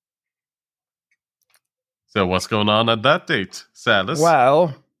 So what's going on at that date, Salis?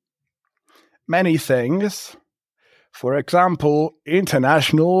 Well, many things. For example,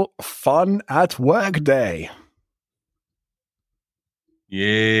 International Fun at Work Day.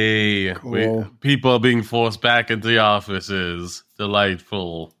 Yay. Cool. People are being forced back into the offices.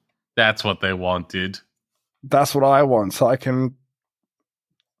 Delightful. That's what they wanted. That's what I want, so I can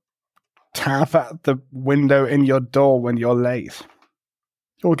tap at the window in your door when you're late.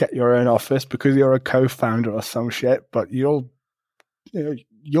 You'll get your own office because you're a co-founder or some shit, but you'll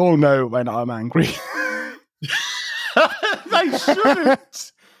know when I'm angry. I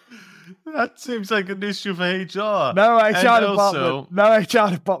shouldn't. That seems like an issue for HR. No HR department. No HR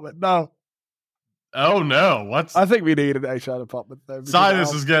department. No. Oh no! I think we need an HR department though.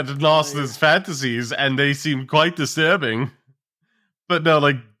 Silas is getting lost in his fantasies, and they seem quite disturbing. But no,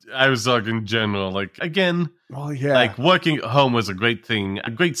 like I was talking in general. Like again, like working at home was a great thing,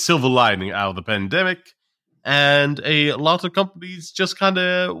 a great silver lining out of the pandemic. And a lot of companies just kind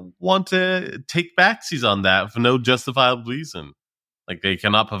of want to take backsies on that for no justifiable reason. Like they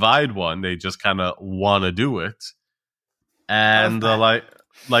cannot provide one; they just kind of want to do it, and they're like,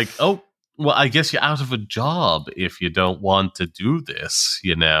 oh, well, I guess you're out of a job if you don't want to do this.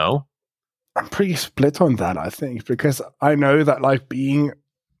 You know, I'm pretty split on that. I think because I know that like being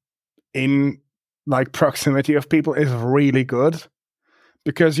in like proximity of people is really good.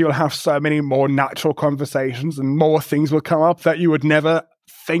 Because you'll have so many more natural conversations and more things will come up that you would never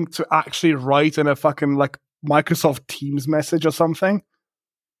think to actually write in a fucking like Microsoft Teams message or something.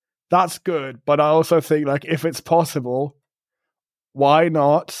 That's good. But I also think like if it's possible, why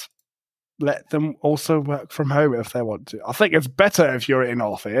not let them also work from home if they want to? I think it's better if you're in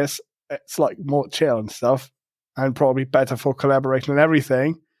office. It's like more chill and stuff and probably better for collaboration and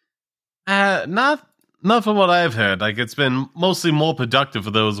everything. Not from what I've heard. Like, it's been mostly more productive for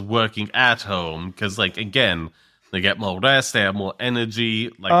those working at home. Because, like, again, they get more rest, they have more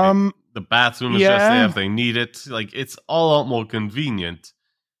energy. Like, the bathroom is just there if they need it. Like, it's all a lot more convenient.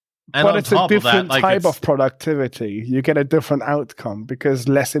 And but it's a different type of productivity. You get a different outcome because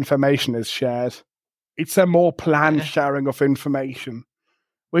less information is shared. It's a more planned sharing of information,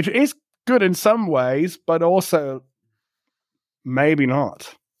 which is good in some ways, but also maybe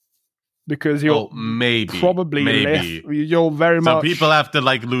not. Because you're probably you're very much. So people have to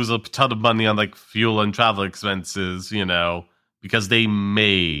like lose a ton of money on like fuel and travel expenses, you know, because they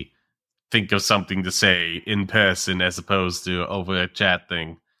may think of something to say in person as opposed to over a chat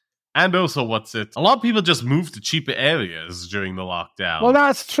thing. And also, a lot of people just moved to cheaper areas during the lockdown. Well,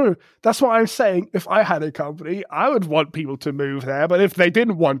 that's true. That's what I'm saying. If I had a company, I would want people to move there. But if they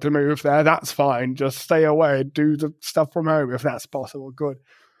didn't want to move there, that's fine. Just stay away and do the stuff from home if that's possible. Good.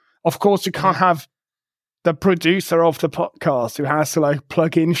 Of course, you can't have the producer of the podcast who has to like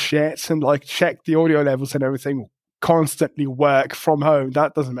plug in shit and like check the audio levels and everything constantly work from home.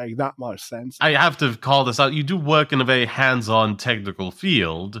 That doesn't make that much sense. I have to call this out. You do work in a very hands-on technical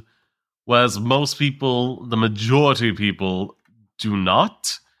field, whereas most people, the majority of people, do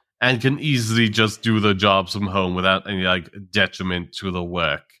not and can easily just do their jobs from home without any like detriment to the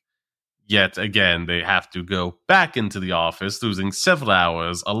work. Yet again, they have to go back into the office, losing several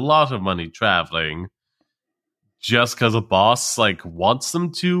hours, a lot of money traveling, just because a boss like wants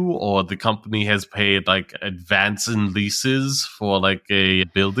them to, or the company has paid like advance in leases for like a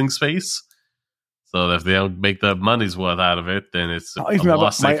building space. So that if they don't make their money's worth out of it, then it's not even a about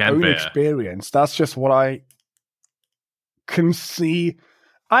loss they my can't own bear. experience. That's just what I can see.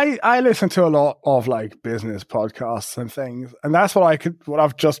 I listen to a lot of like business podcasts and things, and that's what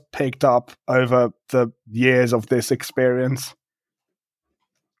I've just picked up over the years of this experience.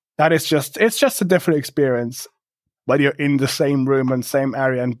 That it's just a different experience when you're in the same room and same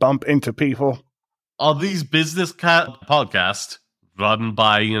area and bump into people. Are these business podcasts run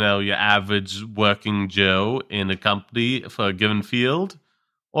by, your average working Joe in a company for a given field?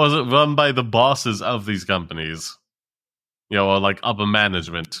 Or is it run by the bosses of these companies? Or like upper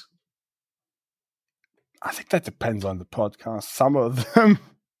management? I think that depends on the podcast. Some of them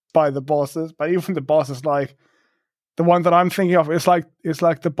by the bosses, but even the bosses, like the one that I'm thinking of, it's like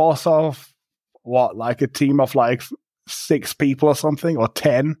the boss of what, like a team of like 6 people or something, or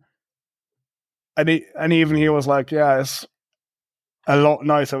 10. And even he was like, yeah, it's a lot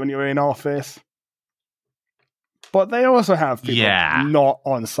nicer when you're in office. But they also have people not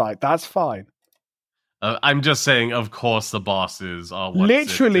on site. That's fine. I'm just saying, of course, the bosses are what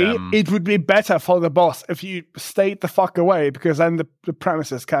literally, it would be better for the boss if you stayed the fuck away, because then the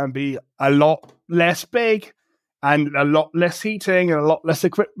premises can be a lot less big and a lot less heating and a lot less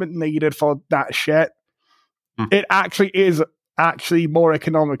equipment needed for that shit. It actually is more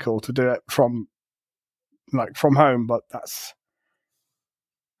economical to do it from home, but that's...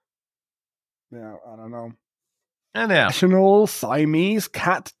 Yeah, I don't know. National Siamese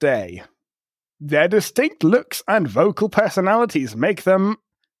Cat Day. Their distinct looks and vocal personalities make them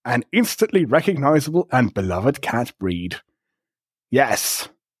an instantly recognizable and beloved cat breed. Yes,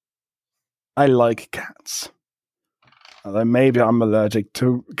 I like cats. Although maybe I'm allergic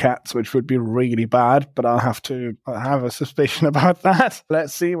to cats, which would be really bad, but I have a suspicion about that.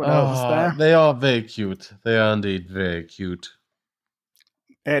 Let's see what else is there. They are very cute. They are indeed very cute.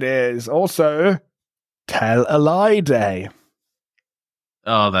 It is also Tell a Lie Day.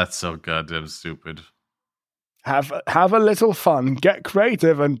 Oh, that's so goddamn stupid. Have a little fun, get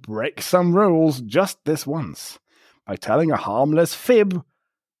creative, and break some rules just this once by telling a harmless fib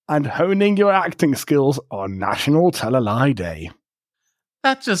and honing your acting skills on National Tell a Lie Day.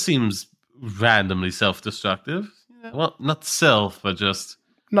 That just seems randomly self-destructive. Well, not self, but just...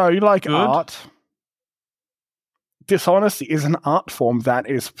 No, you like good. Art. Dishonesty is an art form that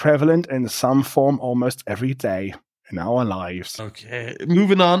is prevalent in some form almost every day in our lives. Okay,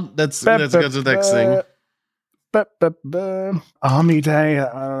 moving on. Let's go to the next thing. Army Day.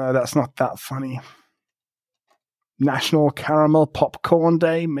 I don't know. That's not that funny. National Caramel Popcorn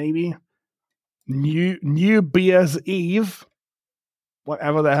Day, maybe. New Beer's Eve.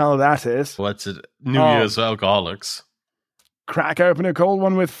 Whatever the hell that is. What's it? New Year's for alcoholics. Crack open a cold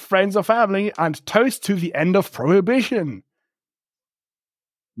one with friends or family and toast to the end of Prohibition.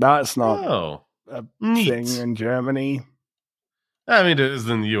 That's not a thing in Germany. I mean, it is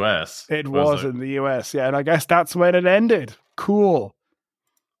in the US. It was in the US, yeah, and I guess that's when it ended. Cool.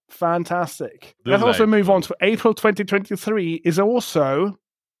 Fantastic. Let's also move on to April 2023 is also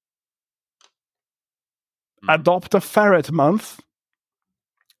Adopt a Ferret Month.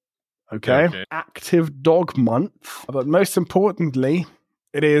 Okay. Active Dog Month. But most importantly,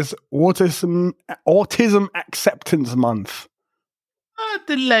 it is Autism Acceptance Month.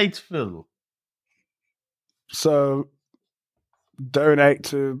 Delightful. So, donate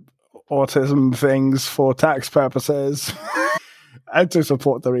to autism things for tax purposes. And to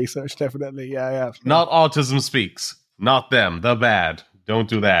support the research, definitely. Yeah. Not Autism Speaks. Not them. They're bad. Don't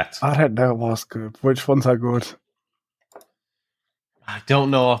do that. I don't know what's good. Which ones are good? I don't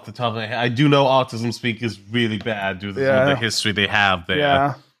know off the top of my head. I do know Autism Speak is really bad due to the history they have there.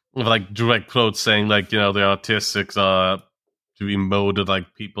 Yeah. With like direct quotes saying like, the autistics are to be molded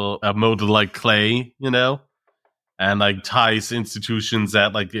like people, molded like clay, and like ties institutions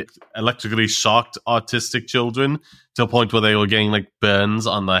that like electrically shocked autistic children to a point where they were getting like burns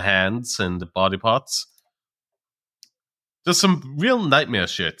on their hands and body parts. Just some real nightmare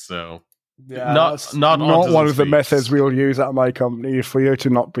shit. So Yeah, not that's not not autism one of the speaks. methods we'll use at my company for you to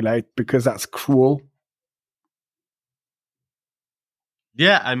not be late, because that's cruel.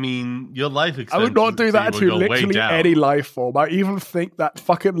 Yeah, I mean, your life I would not do expectancy that will to go way literally down. any life form. I even think that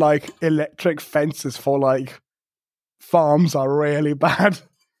fucking like electric fences for like farms are really bad.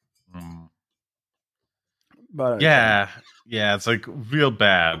 Mm. But okay. Yeah, it's like real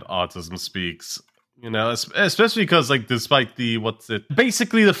bad autism speaks. You know, especially because like despite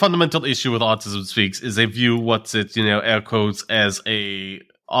basically the fundamental issue with autism speaks is they view air quotes as a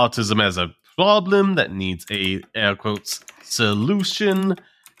autism as a problem that needs a air quotes solution,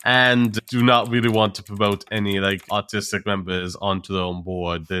 and do not really want to promote any like autistic members onto their own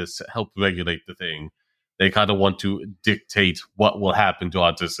board to help regulate the thing. They kind of want to dictate what will happen to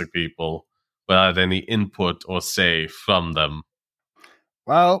autistic people without any input or say from them.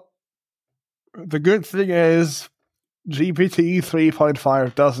 Well, the good thing is GPT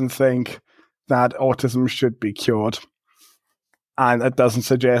 3.5 doesn't think that autism should be cured. And it doesn't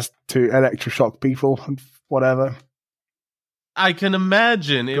suggest to electroshock people and whatever. I can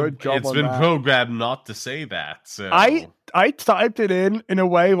imagine Good job it's on been that. programmed not to say that. So I typed it in a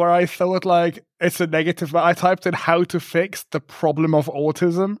way where I thought like it's a negative, but I typed in how to fix the problem of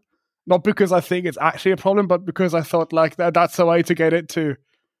autism. Not because I think it's actually a problem, but because I thought like that's a way to get it to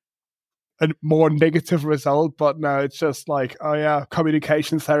a more negative result. But no, it's just like, oh yeah,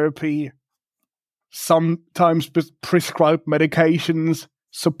 communication therapy, sometimes prescribed medications,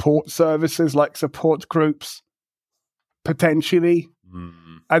 support services like support groups, potentially.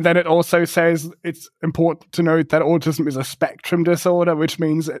 And then it also says it's important to note that autism is a spectrum disorder, which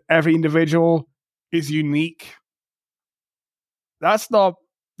means that every individual is unique. That's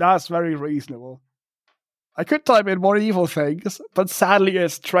very reasonable. I could type in more evil things, but sadly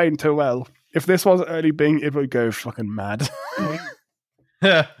it's trained too well. If this was early Bing, it would go fucking mad.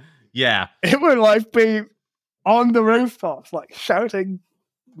 Yeah. It would like be on the rooftops, like shouting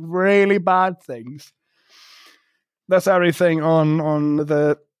really bad things. That's everything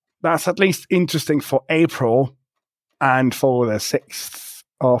that's at least interesting for April, and for the 6th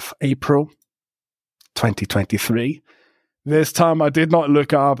of April 2023. This time I did not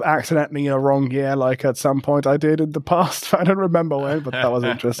look up accidentally a wrong year like at some point I did in the past. I don't remember when, but that was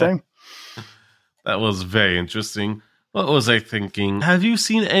interesting. That was very interesting. What was I thinking? Have you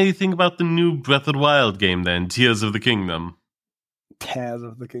seen anything about the new Breath of the Wild game then, Tears of the Kingdom? Tears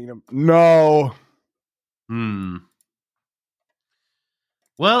of the Kingdom. No.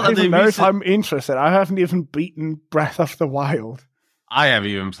 Well, I don't even know if I'm interested. I haven't even beaten Breath of the Wild. I haven't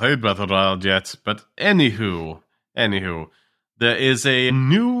even played Breath of the Wild yet, but anywho, there is a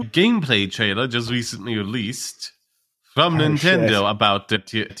new gameplay trailer just recently released from Nintendo about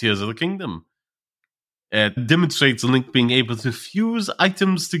Tears of the Kingdom. It demonstrates Link being able to fuse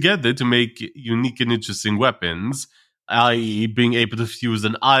items together to make unique and interesting weapons, i.e. being able to fuse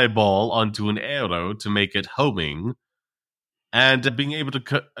an eyeball onto an arrow to make it homing, and being able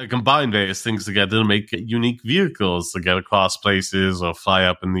to combine various things together to make unique vehicles to get across places or fly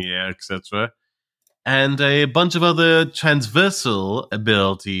up in the air, etc. And a bunch of other transversal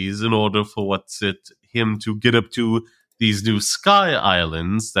abilities in order for him to get up to these new sky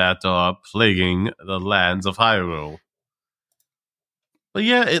islands that are plaguing the lands of Hyrule. But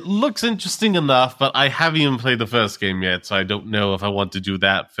yeah, it looks interesting enough, but I haven't even played the first game yet, so I don't know if I want to do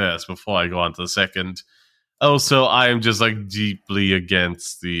that first before I go on to the second. Also, I am just like deeply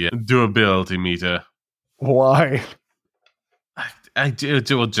against the durability meter. Why?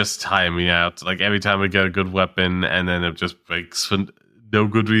 It will just tire me out. Like every time I get a good weapon and then it just breaks for no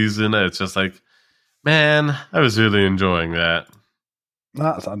good reason. It's just like, man, I was really enjoying that.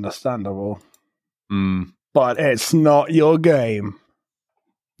 That's understandable. But it's not your game.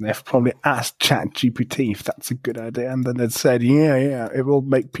 They've probably asked ChatGPT if that's a good idea, and then it said, yeah, it will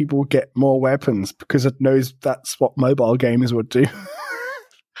make people get more weapons because it knows that's what mobile gamers would do.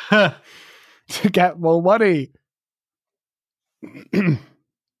 To get more money.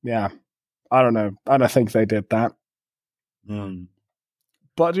 Yeah. I don't know. I don't think they did that.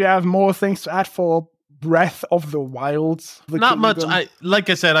 But do you have more things to add for Breath of the Wilds? Not much.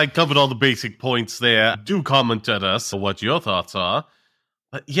 Like I said, I covered all the basic points there. Do comment at us what your thoughts are.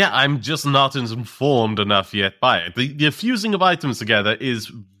 But yeah, I'm just not informed enough yet by it. The fusing of items together is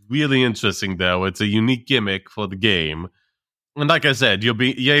really interesting, though. It's a unique gimmick for the game. And like I said, you're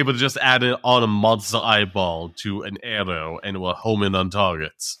able to just add it on a monster eyeball to an arrow and it will home in on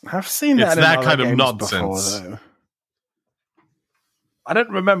targets. I've seen that. It's in that kind of games nonsense. Before, though. I don't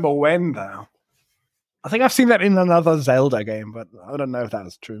remember when, though. I think I've seen that in another Zelda game, but I don't know if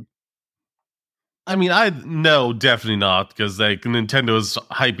that's true. I mean, no, definitely not, because like Nintendo is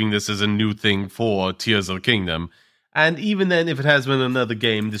hyping this as a new thing for Tears of the Kingdom. And even then, if it has been another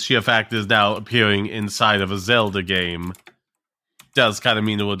game, the sheer fact is now appearing inside of a Zelda game does kind of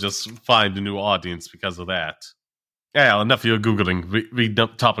mean it will just find a new audience because of that. Yeah, enough of your Googling. Read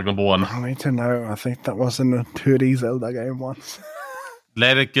topic number 1. I need to know. I think that was in a 2D Zelda game once.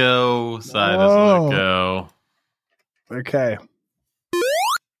 Let it go, Sidus, let it go. Okay.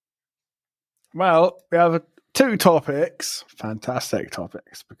 Well, we have 2 topics. Fantastic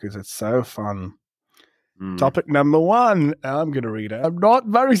topics, because it's so fun. Topic number 1. I'm going to read it. I'm not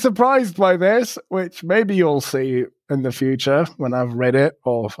very surprised by this, which maybe you'll see in the future when I've read it,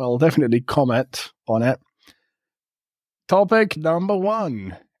 or I'll definitely comment on it. Topic number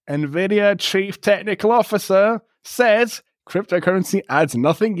 1. NVIDIA Chief Technical Officer says cryptocurrency adds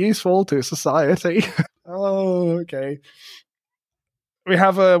nothing useful to society. Oh, okay. We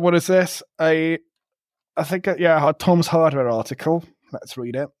have a, what is this? A Tom's Hardware article. Let's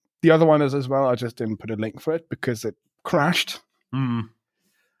read it. The other one is as well. I just didn't put a link for it because it crashed.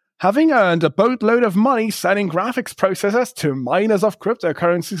 Having earned a boatload of money selling graphics processors to miners of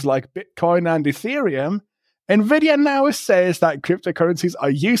cryptocurrencies like Bitcoin and Ethereum, NVIDIA now says that cryptocurrencies are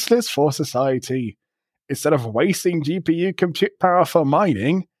useless for society. Instead of wasting GPU compute power for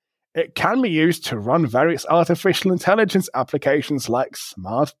mining, it can be used to run various artificial intelligence applications like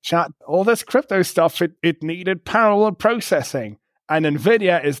smart chat. All this crypto stuff, it needed parallel processing. And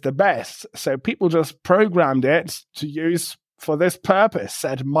NVIDIA is the best, so people just programmed it to use for this purpose,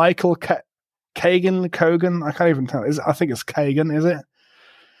 said Michael Kogan. I can't even tell. I think it's Kagan, is it?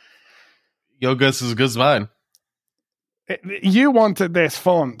 Your guess is as good as mine. You wanted this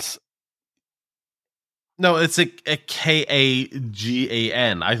font. No, it's a Kagan.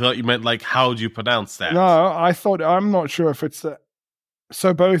 I thought you meant like, how do you pronounce that? No, I'm not sure if it's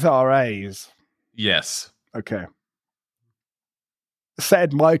so both are A's. Yes. Okay.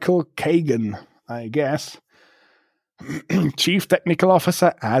 Said Michael Kagan, I guess. Chief Technical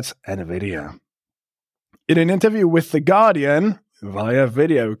Officer at NVIDIA. In an interview with The Guardian via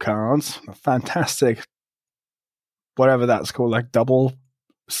video cards, a fantastic, whatever that's called, like double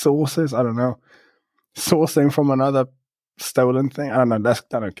sources, I don't know. Sourcing from another stolen thing. I don't know.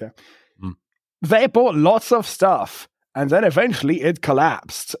 I don't care. They bought lots of stuff, and then eventually it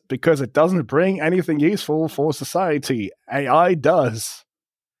collapsed because it doesn't bring anything useful for society. AI does,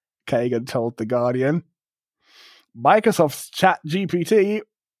 Kagan told The Guardian. Microsoft's ChatGPT,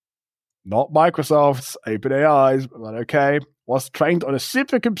 not Microsoft's, OpenAI's, but okay, was trained on a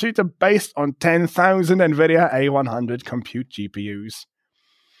supercomputer based on 10,000 NVIDIA A100 compute GPUs.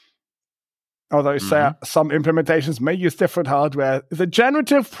 Although some implementations may use different hardware, the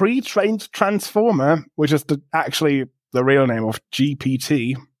generative pre-trained transformer, which is actually the real name of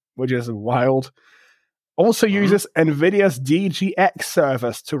GPT, which is wild, also uses NVIDIA's DGX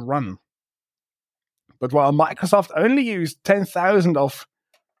servers to run. But while Microsoft only used 10,000 of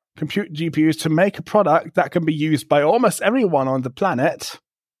compute GPUs to make a product that can be used by almost everyone on the planet,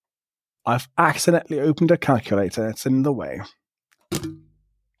 I've accidentally opened a calculator. It's in the way.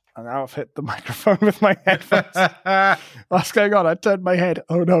 And now I've hit the microphone with my headphones. What's going on? I turned my head.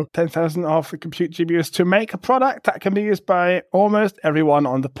 Oh no. 10,000 of the compute GPUs to make a product that can be used by almost everyone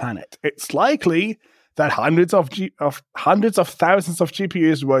on the planet. It's likely that hundreds of thousands of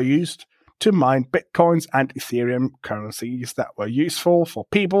GPUs were used to mine Bitcoins and Ethereum currencies that were useful for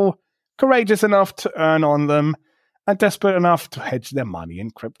people courageous enough to earn on them and desperate enough to hedge their money in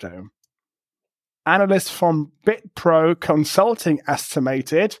crypto. Analysts from BitPro Consulting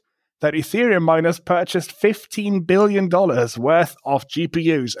estimated that Ethereum miners purchased $15 billion worth of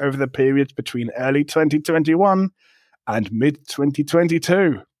GPUs over the period between early 2021 and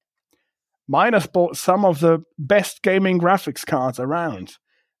mid-2022. Miners bought some of the best gaming graphics cards around,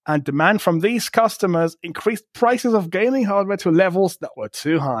 and demand from these customers increased prices of gaming hardware to levels that were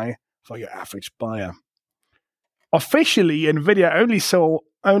too high for your average buyer. Officially, NVIDIA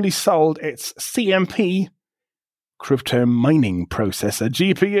only sold its CMP, crypto mining processor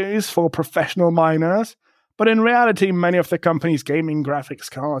GPUs, for professional miners, but in reality, many of the company's gaming graphics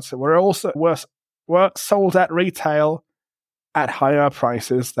cards were sold at retail at higher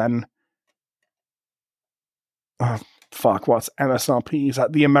prices than what's MSRP? Is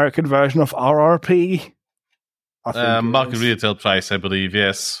that the American version of RRP? Market retail price, I believe,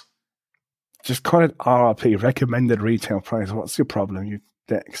 yes. Just call it RRP, recommended retail price. What's your problem, you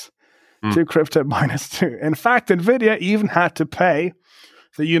dicks? To crypto miners too. In fact, NVIDIA even had to pay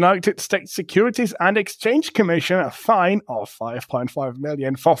the United States Securities and Exchange Commission a fine of $5.5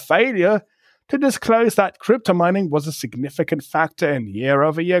 million for failure to disclose that crypto mining was a significant factor in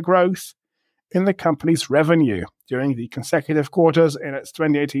year-over-year growth in the company's revenue during the consecutive quarters in its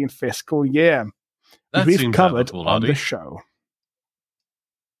 2018 fiscal year. That We've seems covered rather on foolhardy. the show.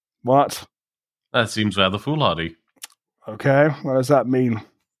 What? That seems rather foolhardy. Okay, what does that mean?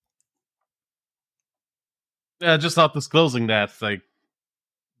 Yeah, just not disclosing that. Like,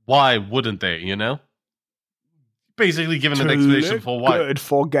 why wouldn't they, Basically giving an explanation for why. Good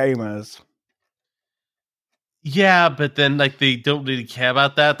for gamers. Yeah, but then, they don't really care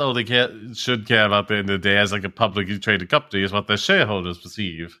about that. All they should care about at the end of the day as, a publicly traded company is what their shareholders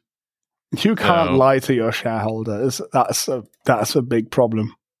perceive. You can't lie to your shareholders. That's a big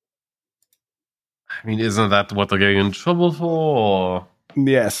problem. I mean, isn't that what they're getting in trouble for?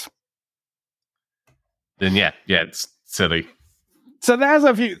 Yes. Then yeah, it's silly. So there's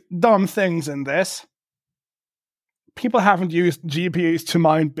a few dumb things in this. People haven't used GPUs to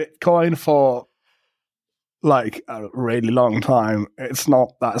mine Bitcoin for a really long time. That's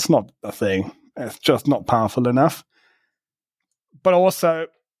not a thing. It's just not powerful enough. But also,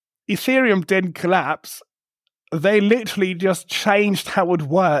 Ethereum didn't collapse. They literally just changed how it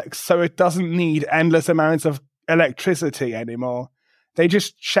works so it doesn't need endless amounts of electricity anymore. They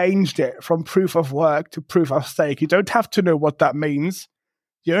just changed it from proof of work to proof of stake. You don't have to know what that means.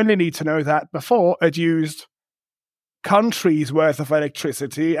 You only need to know that before it used countries worth of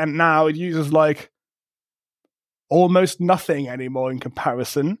electricity, and now it uses almost nothing anymore in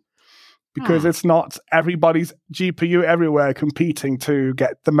comparison, because it's not everybody's GPU everywhere competing to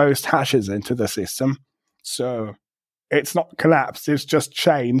get the most hashes into the system. So it's not collapsed, it's just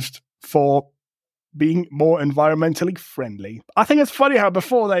changed for being more environmentally friendly. I think it's funny how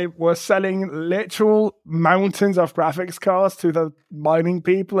before they were selling literal mountains of graphics cards to the mining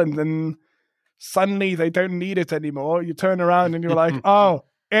people, and then suddenly they don't need it anymore. You turn around and you're like, oh,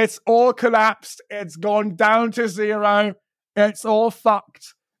 it's all collapsed. It's gone down to zero. It's all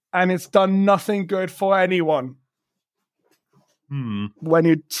fucked. And it's done nothing good for anyone. When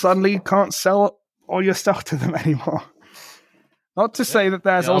you suddenly can't sell all your stuff to them anymore. Not to say that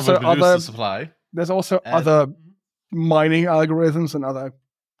there's also other supply. There's also other mining algorithms and other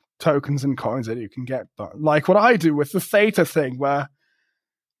tokens and coins that you can get. But like what I do with the Theta thing, where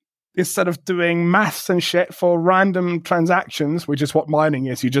instead of doing maths and shit for random transactions, which is what mining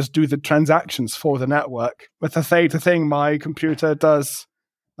is, you just do the transactions for the network. With the Theta thing, my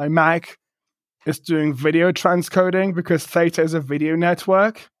Mac is doing video transcoding because Theta is a video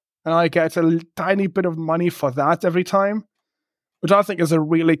network, and I get a tiny bit of money for that every time, which I think is a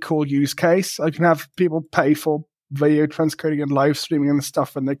really cool use case. I can have people pay for video transcoding and live streaming and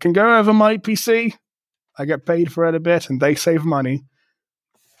stuff, and they can go over my PC. I get paid for it a bit, and they save money.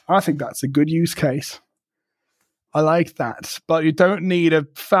 I think that's a good use case. I like that. But you don't need a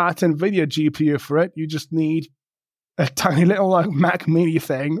fat NVIDIA GPU for it. You just need a tiny little Mac Mini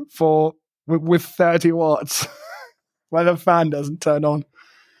thing with 30 watts where the fan doesn't turn on.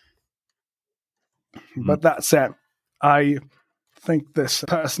 But that's it. I think this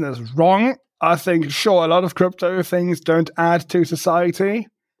person is wrong. I think, sure, a lot of crypto things don't add to society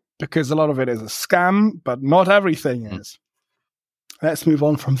because a lot of it is a scam, but not everything is. Let's move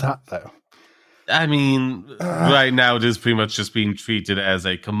on from that, though. I mean, right now it is pretty much just being treated as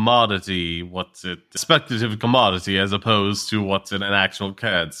a commodity. Speculative commodity, as opposed to what's in an actual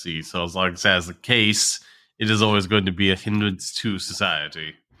currency. So as long as that's the case, it is always going to be a hindrance to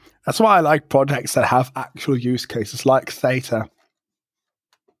society. That's why I like projects that have actual use cases, like Theta.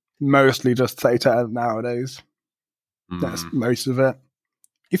 Mostly just Theta nowadays. That's most of it.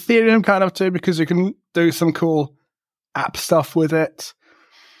 Ethereum kind of too, because you can do some cool app stuff with it.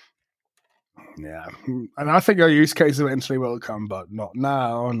 Yeah. And I think our use case eventually will come, but not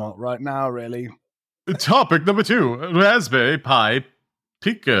now, not right now, really. Topic number 2. Raspberry Pi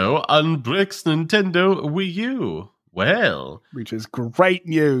Pico unbricks Nintendo Wii U. Well, which is great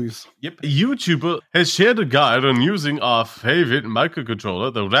news. Yep. A YouTuber has shared a guide on using our favorite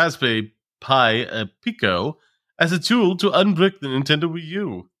microcontroller, the Raspberry Pi Pico, as a tool to unbrick the Nintendo Wii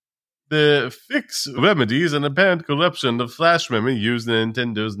U. The fix remedies an apparent corruption of flash memory used in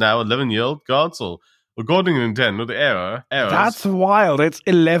Nintendo's now 11-year-old console. According to Nintendo, the errors... That's wild. It's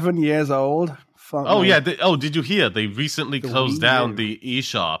 11 years old. Yeah. Did you hear? They recently closed down the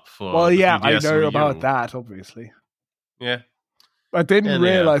eShop for... Well, yeah, I 3DS know about that, obviously. Yeah. I didn't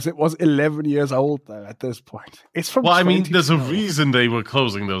realize it was 11 years old, though, at this point. It's from there's a reason they were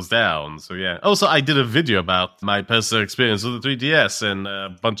closing those down, so yeah. Also, I did a video about my personal experience with the 3DS and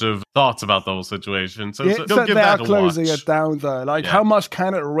a bunch of thoughts about the whole situation, so don't give that a watch. They are closing it down, though. How much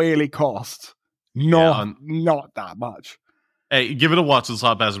can it really cost? Not that much. A, give it a watch, it's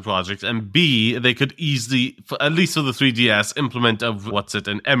a passion project, and B, they could easily, at least for the 3DS, implement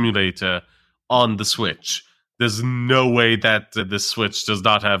an emulator on the Switch. There's no way that the Switch does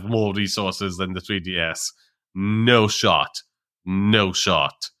not have more resources than the 3DS. No shot. No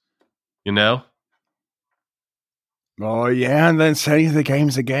shot. You know? Oh, yeah, and then sell the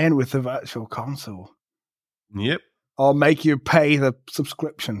games again with the virtual console. Yep. Or make you pay the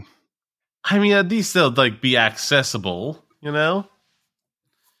subscription. I mean, at least they'll be accessible, you know?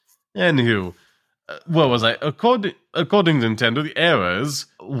 Anywho, what was I? According to Nintendo, the errors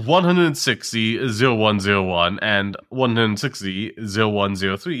 160.01.01 and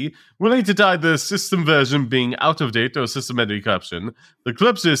 160.01.03 related to either system version being out of date or systematic corruption. The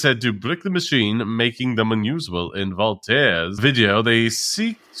clips are said to brick the machine, making them unusable. In Voltaire's video, they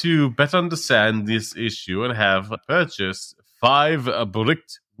seek to better understand this issue and have purchased 5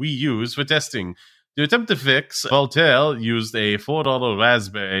 bricked Wii U's for testing. To attempt to fix, Voltaire used a $4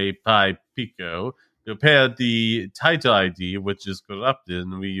 Raspberry Pi Pico to repair the title ID, which is corrupted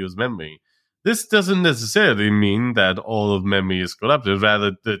in Wii U's memory. This doesn't necessarily mean that all of memory is corrupted,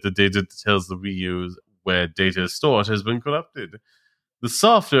 rather that the data that tells the Wii U where data is stored has been corrupted. The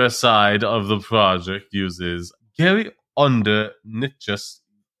software side of the project uses Gary Under Nitch's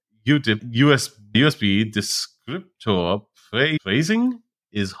USB descriptor phrasing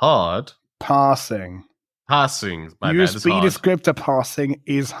is hard. Passing. My bad, USB descriptor passing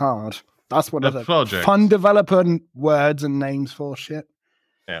is hard. That's one of the project. Fun developer words and names for shit.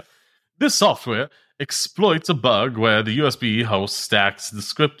 Yeah. This software exploits a bug where the USB host stacks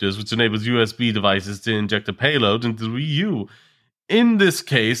descriptors, which enables USB devices to inject a payload into the Wii U. In this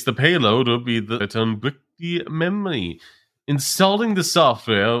case, the payload will be the unbrick the memory. Installing the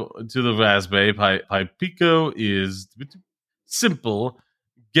software to the Raspberry Pi Pico is simple.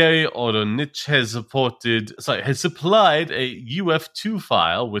 Gary Ortonich has supplied a UF2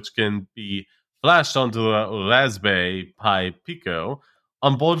 file which can be flashed onto the Raspberry Pi Pico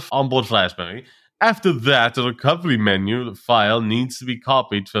onboard FlashBerry. After that, the recovery menu file needs to be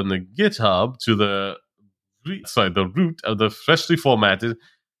copied from the GitHub to the root of the freshly formatted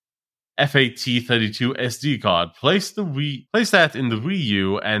FAT32 SD card. Place that in the Wii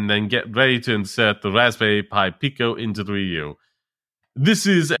U and then get ready to insert the Raspberry Pi Pico into the Wii U. This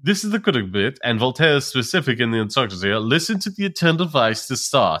is the critical bit, and Voltaire is specific in the instructions here. Listen to the internal device to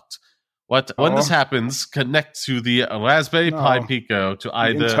start. When this happens, connect to the Raspberry Pi Pico to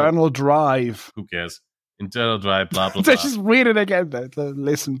either internal drive. Who cares? Internal drive, blah blah blah. Just read it again, the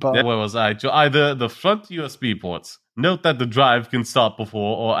listen part. Yeah, where was I? To either the front USB ports. Note that the drive can start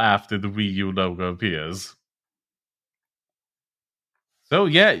before or after the Wii U logo appears. So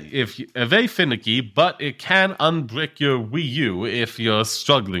yeah, if very finicky, but it can unbrick your Wii U if you're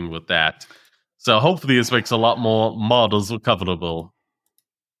struggling with that. So hopefully this makes a lot more models recoverable.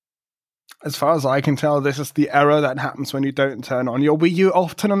 As far as I can tell, this is the error that happens when you don't turn on your Wii U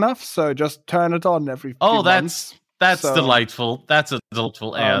often enough. So just turn it on every few months. That's delightful. That's a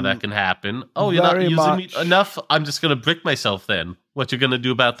delightful error that can happen. Oh, you're not using me enough? I'm just going to brick myself then. What you going to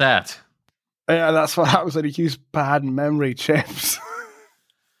do about that? Yeah, that's what happens when you use bad memory chips.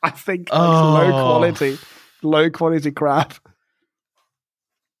 I think low quality crap.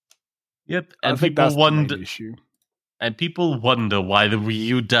 Yep, and people wonder. And people wonder why the Wii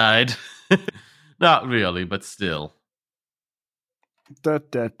U died. Not really, but still.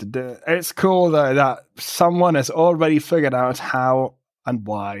 It's cool though that someone has already figured out how and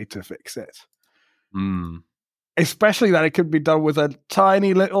why to fix it. Especially that it could be done with a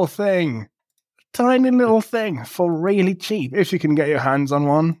tiny little thing for really cheap if you can get your hands on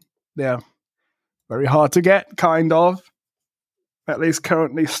one. Yeah, very hard to get, kind of. At least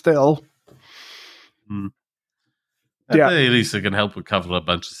currently, still. At the very least, it can help recover a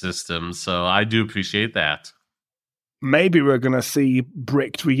bunch of systems. So I do appreciate that. Maybe we're going to see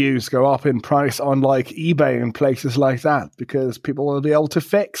bricked Wii U's go up in price on like eBay and places like that because people will be able to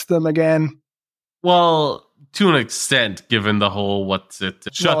fix them again. Well, to an extent, given the whole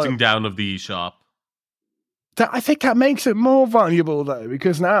shutting down of the eShop. I think that makes it more valuable though,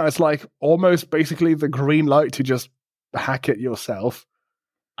 because now it's like almost basically the green light to just hack it yourself.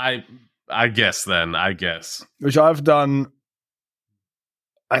 I guess. Which I've done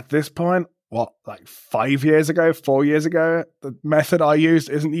at this point. What, like 5 years ago, 4 years ago? The method I used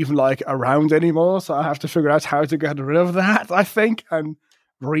isn't even like around anymore, so I have to figure out how to get rid of that, I think, and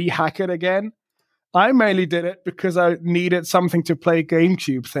re-hack it again. I mainly did it because I needed something to play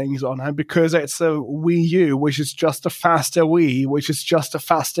GameCube things on, and because it's a Wii U, which is just a faster Wii, which is just a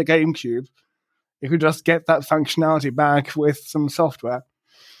faster GameCube, you could just get that functionality back with some software.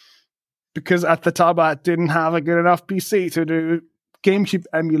 Because at the time, I didn't have a good enough PC to do GameCube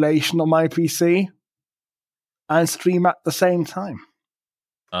emulation on my PC and stream at the same time.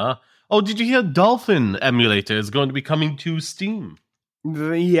 Oh, did you hear Dolphin emulator is going to be coming to Steam?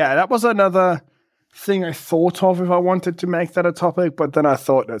 Yeah, that was another thing I thought of if I wanted to make that a topic, but then I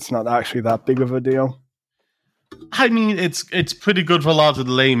thought it's not actually that big of a deal. I mean, it's pretty good for a lot of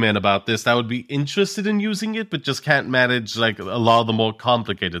the laymen about this that would be interested in using it, but just can't manage like a lot of the more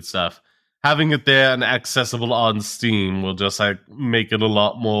complicated stuff. Having it there and accessible on Steam will just like make it a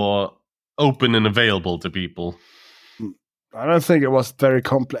lot more open and available to people. I don't think it was very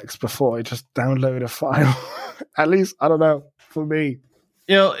complex before. I just download a file. At least, I don't know, for me.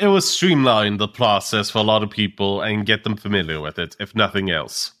 You know, it was streamline the process for a lot of people and get them familiar with it, if nothing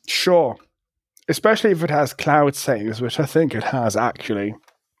else. Sure. Especially if it has cloud saves, which I think it has actually,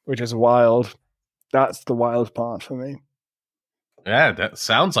 which is wild. That's the wild part for me. Yeah, that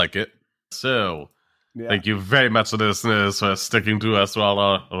sounds like it. So, Thank you very much, listeners, for sticking to us through all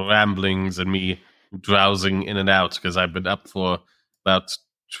our ramblings and me drowsing in and out, because I've been up for about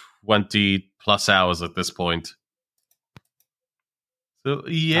 20 plus hours at this point. So,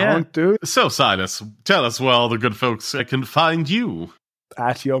 yeah. So, Silas, tell us where all the good folks can find you.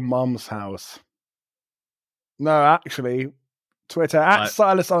 At your mum's house. No, actually, Twitter, at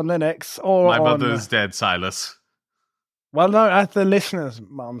Silas on Linux. Or my mother's dead, Silas. Well, no, at the listener's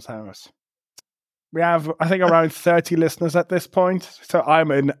mum's house. We have, I think, around 30 listeners at this point, so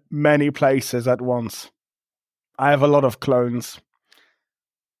I'm in many places at once. I have a lot of clones.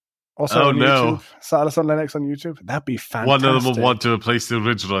 Also on YouTube. Silas on Linux on YouTube. That'd be fantastic. One of them will want to replace the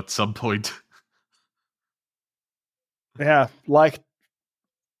original at some point. Yeah, like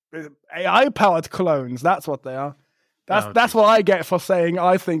AI-powered clones. That's what they are. That's what I get for saying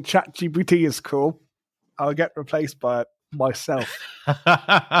I think ChatGPT is cool. I'll get replaced by it myself.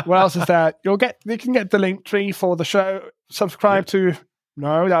 What else is there? You can get the link tree for the show. Subscribe to.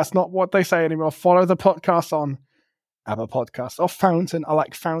 No, that's not what they say anymore. Follow the podcast on Apple Podcasts or Fountain. I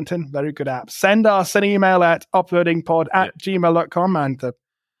like Fountain. Very good app. Send us an email at uploadingpod@gmail.com and the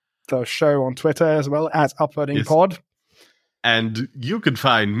show on Twitter as well at uploadingpod. And you can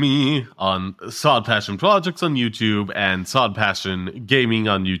find me on Sod Passion Projects on YouTube and Sod Passion Gaming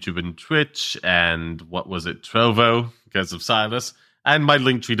on YouTube and Twitch and Trovo, because of Silas, and my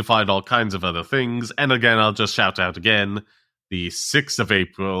link tree to find all kinds of other things. And again, I'll just shout out again, the 6th of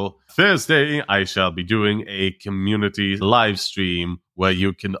April, Thursday, I shall be doing a community live stream where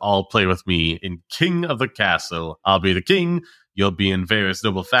you can all play with me in King of the Castle. I'll be the king, you'll be in various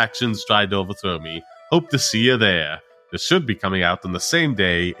noble factions trying to overthrow me. Hope to see you there. This should be coming out on the same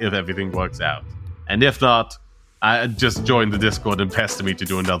day if everything works out. And if not, just join the Discord and pester me to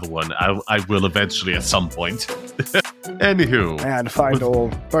do another one. I will eventually at some point. Anywho. And find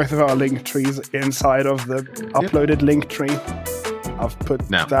both of our link trees inside of the uploaded link tree. I've put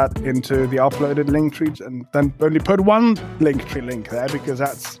that into the uploaded link tree and then only put one link tree link there because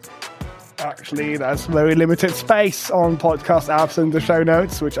that's very limited space on podcast apps in the show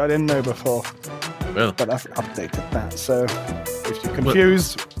notes, which I didn't know before. Well, but I've updated that, so if you're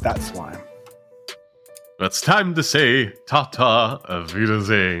confused, that's why. It's time to say ta-ta, auf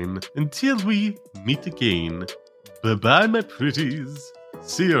Wiedersehen. Until we meet again. Bye-bye, my pretties.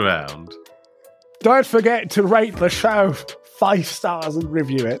 See you around. Don't forget to rate the show 5 stars and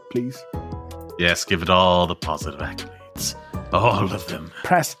review it, please. Yes, give it all the positive accolades. All of them.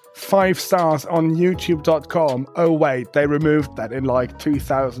 Press 5 stars on youtube.com. Oh, wait, they removed that in like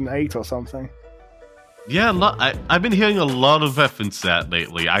 2008 or something. Yeah, I've been hearing a lot of reference to that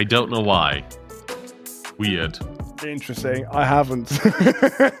lately. I don't know why. Weird. Interesting. I haven't.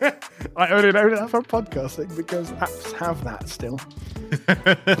 I only know that from podcasting because apps have that still.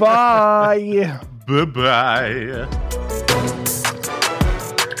 Bye. Bye-bye.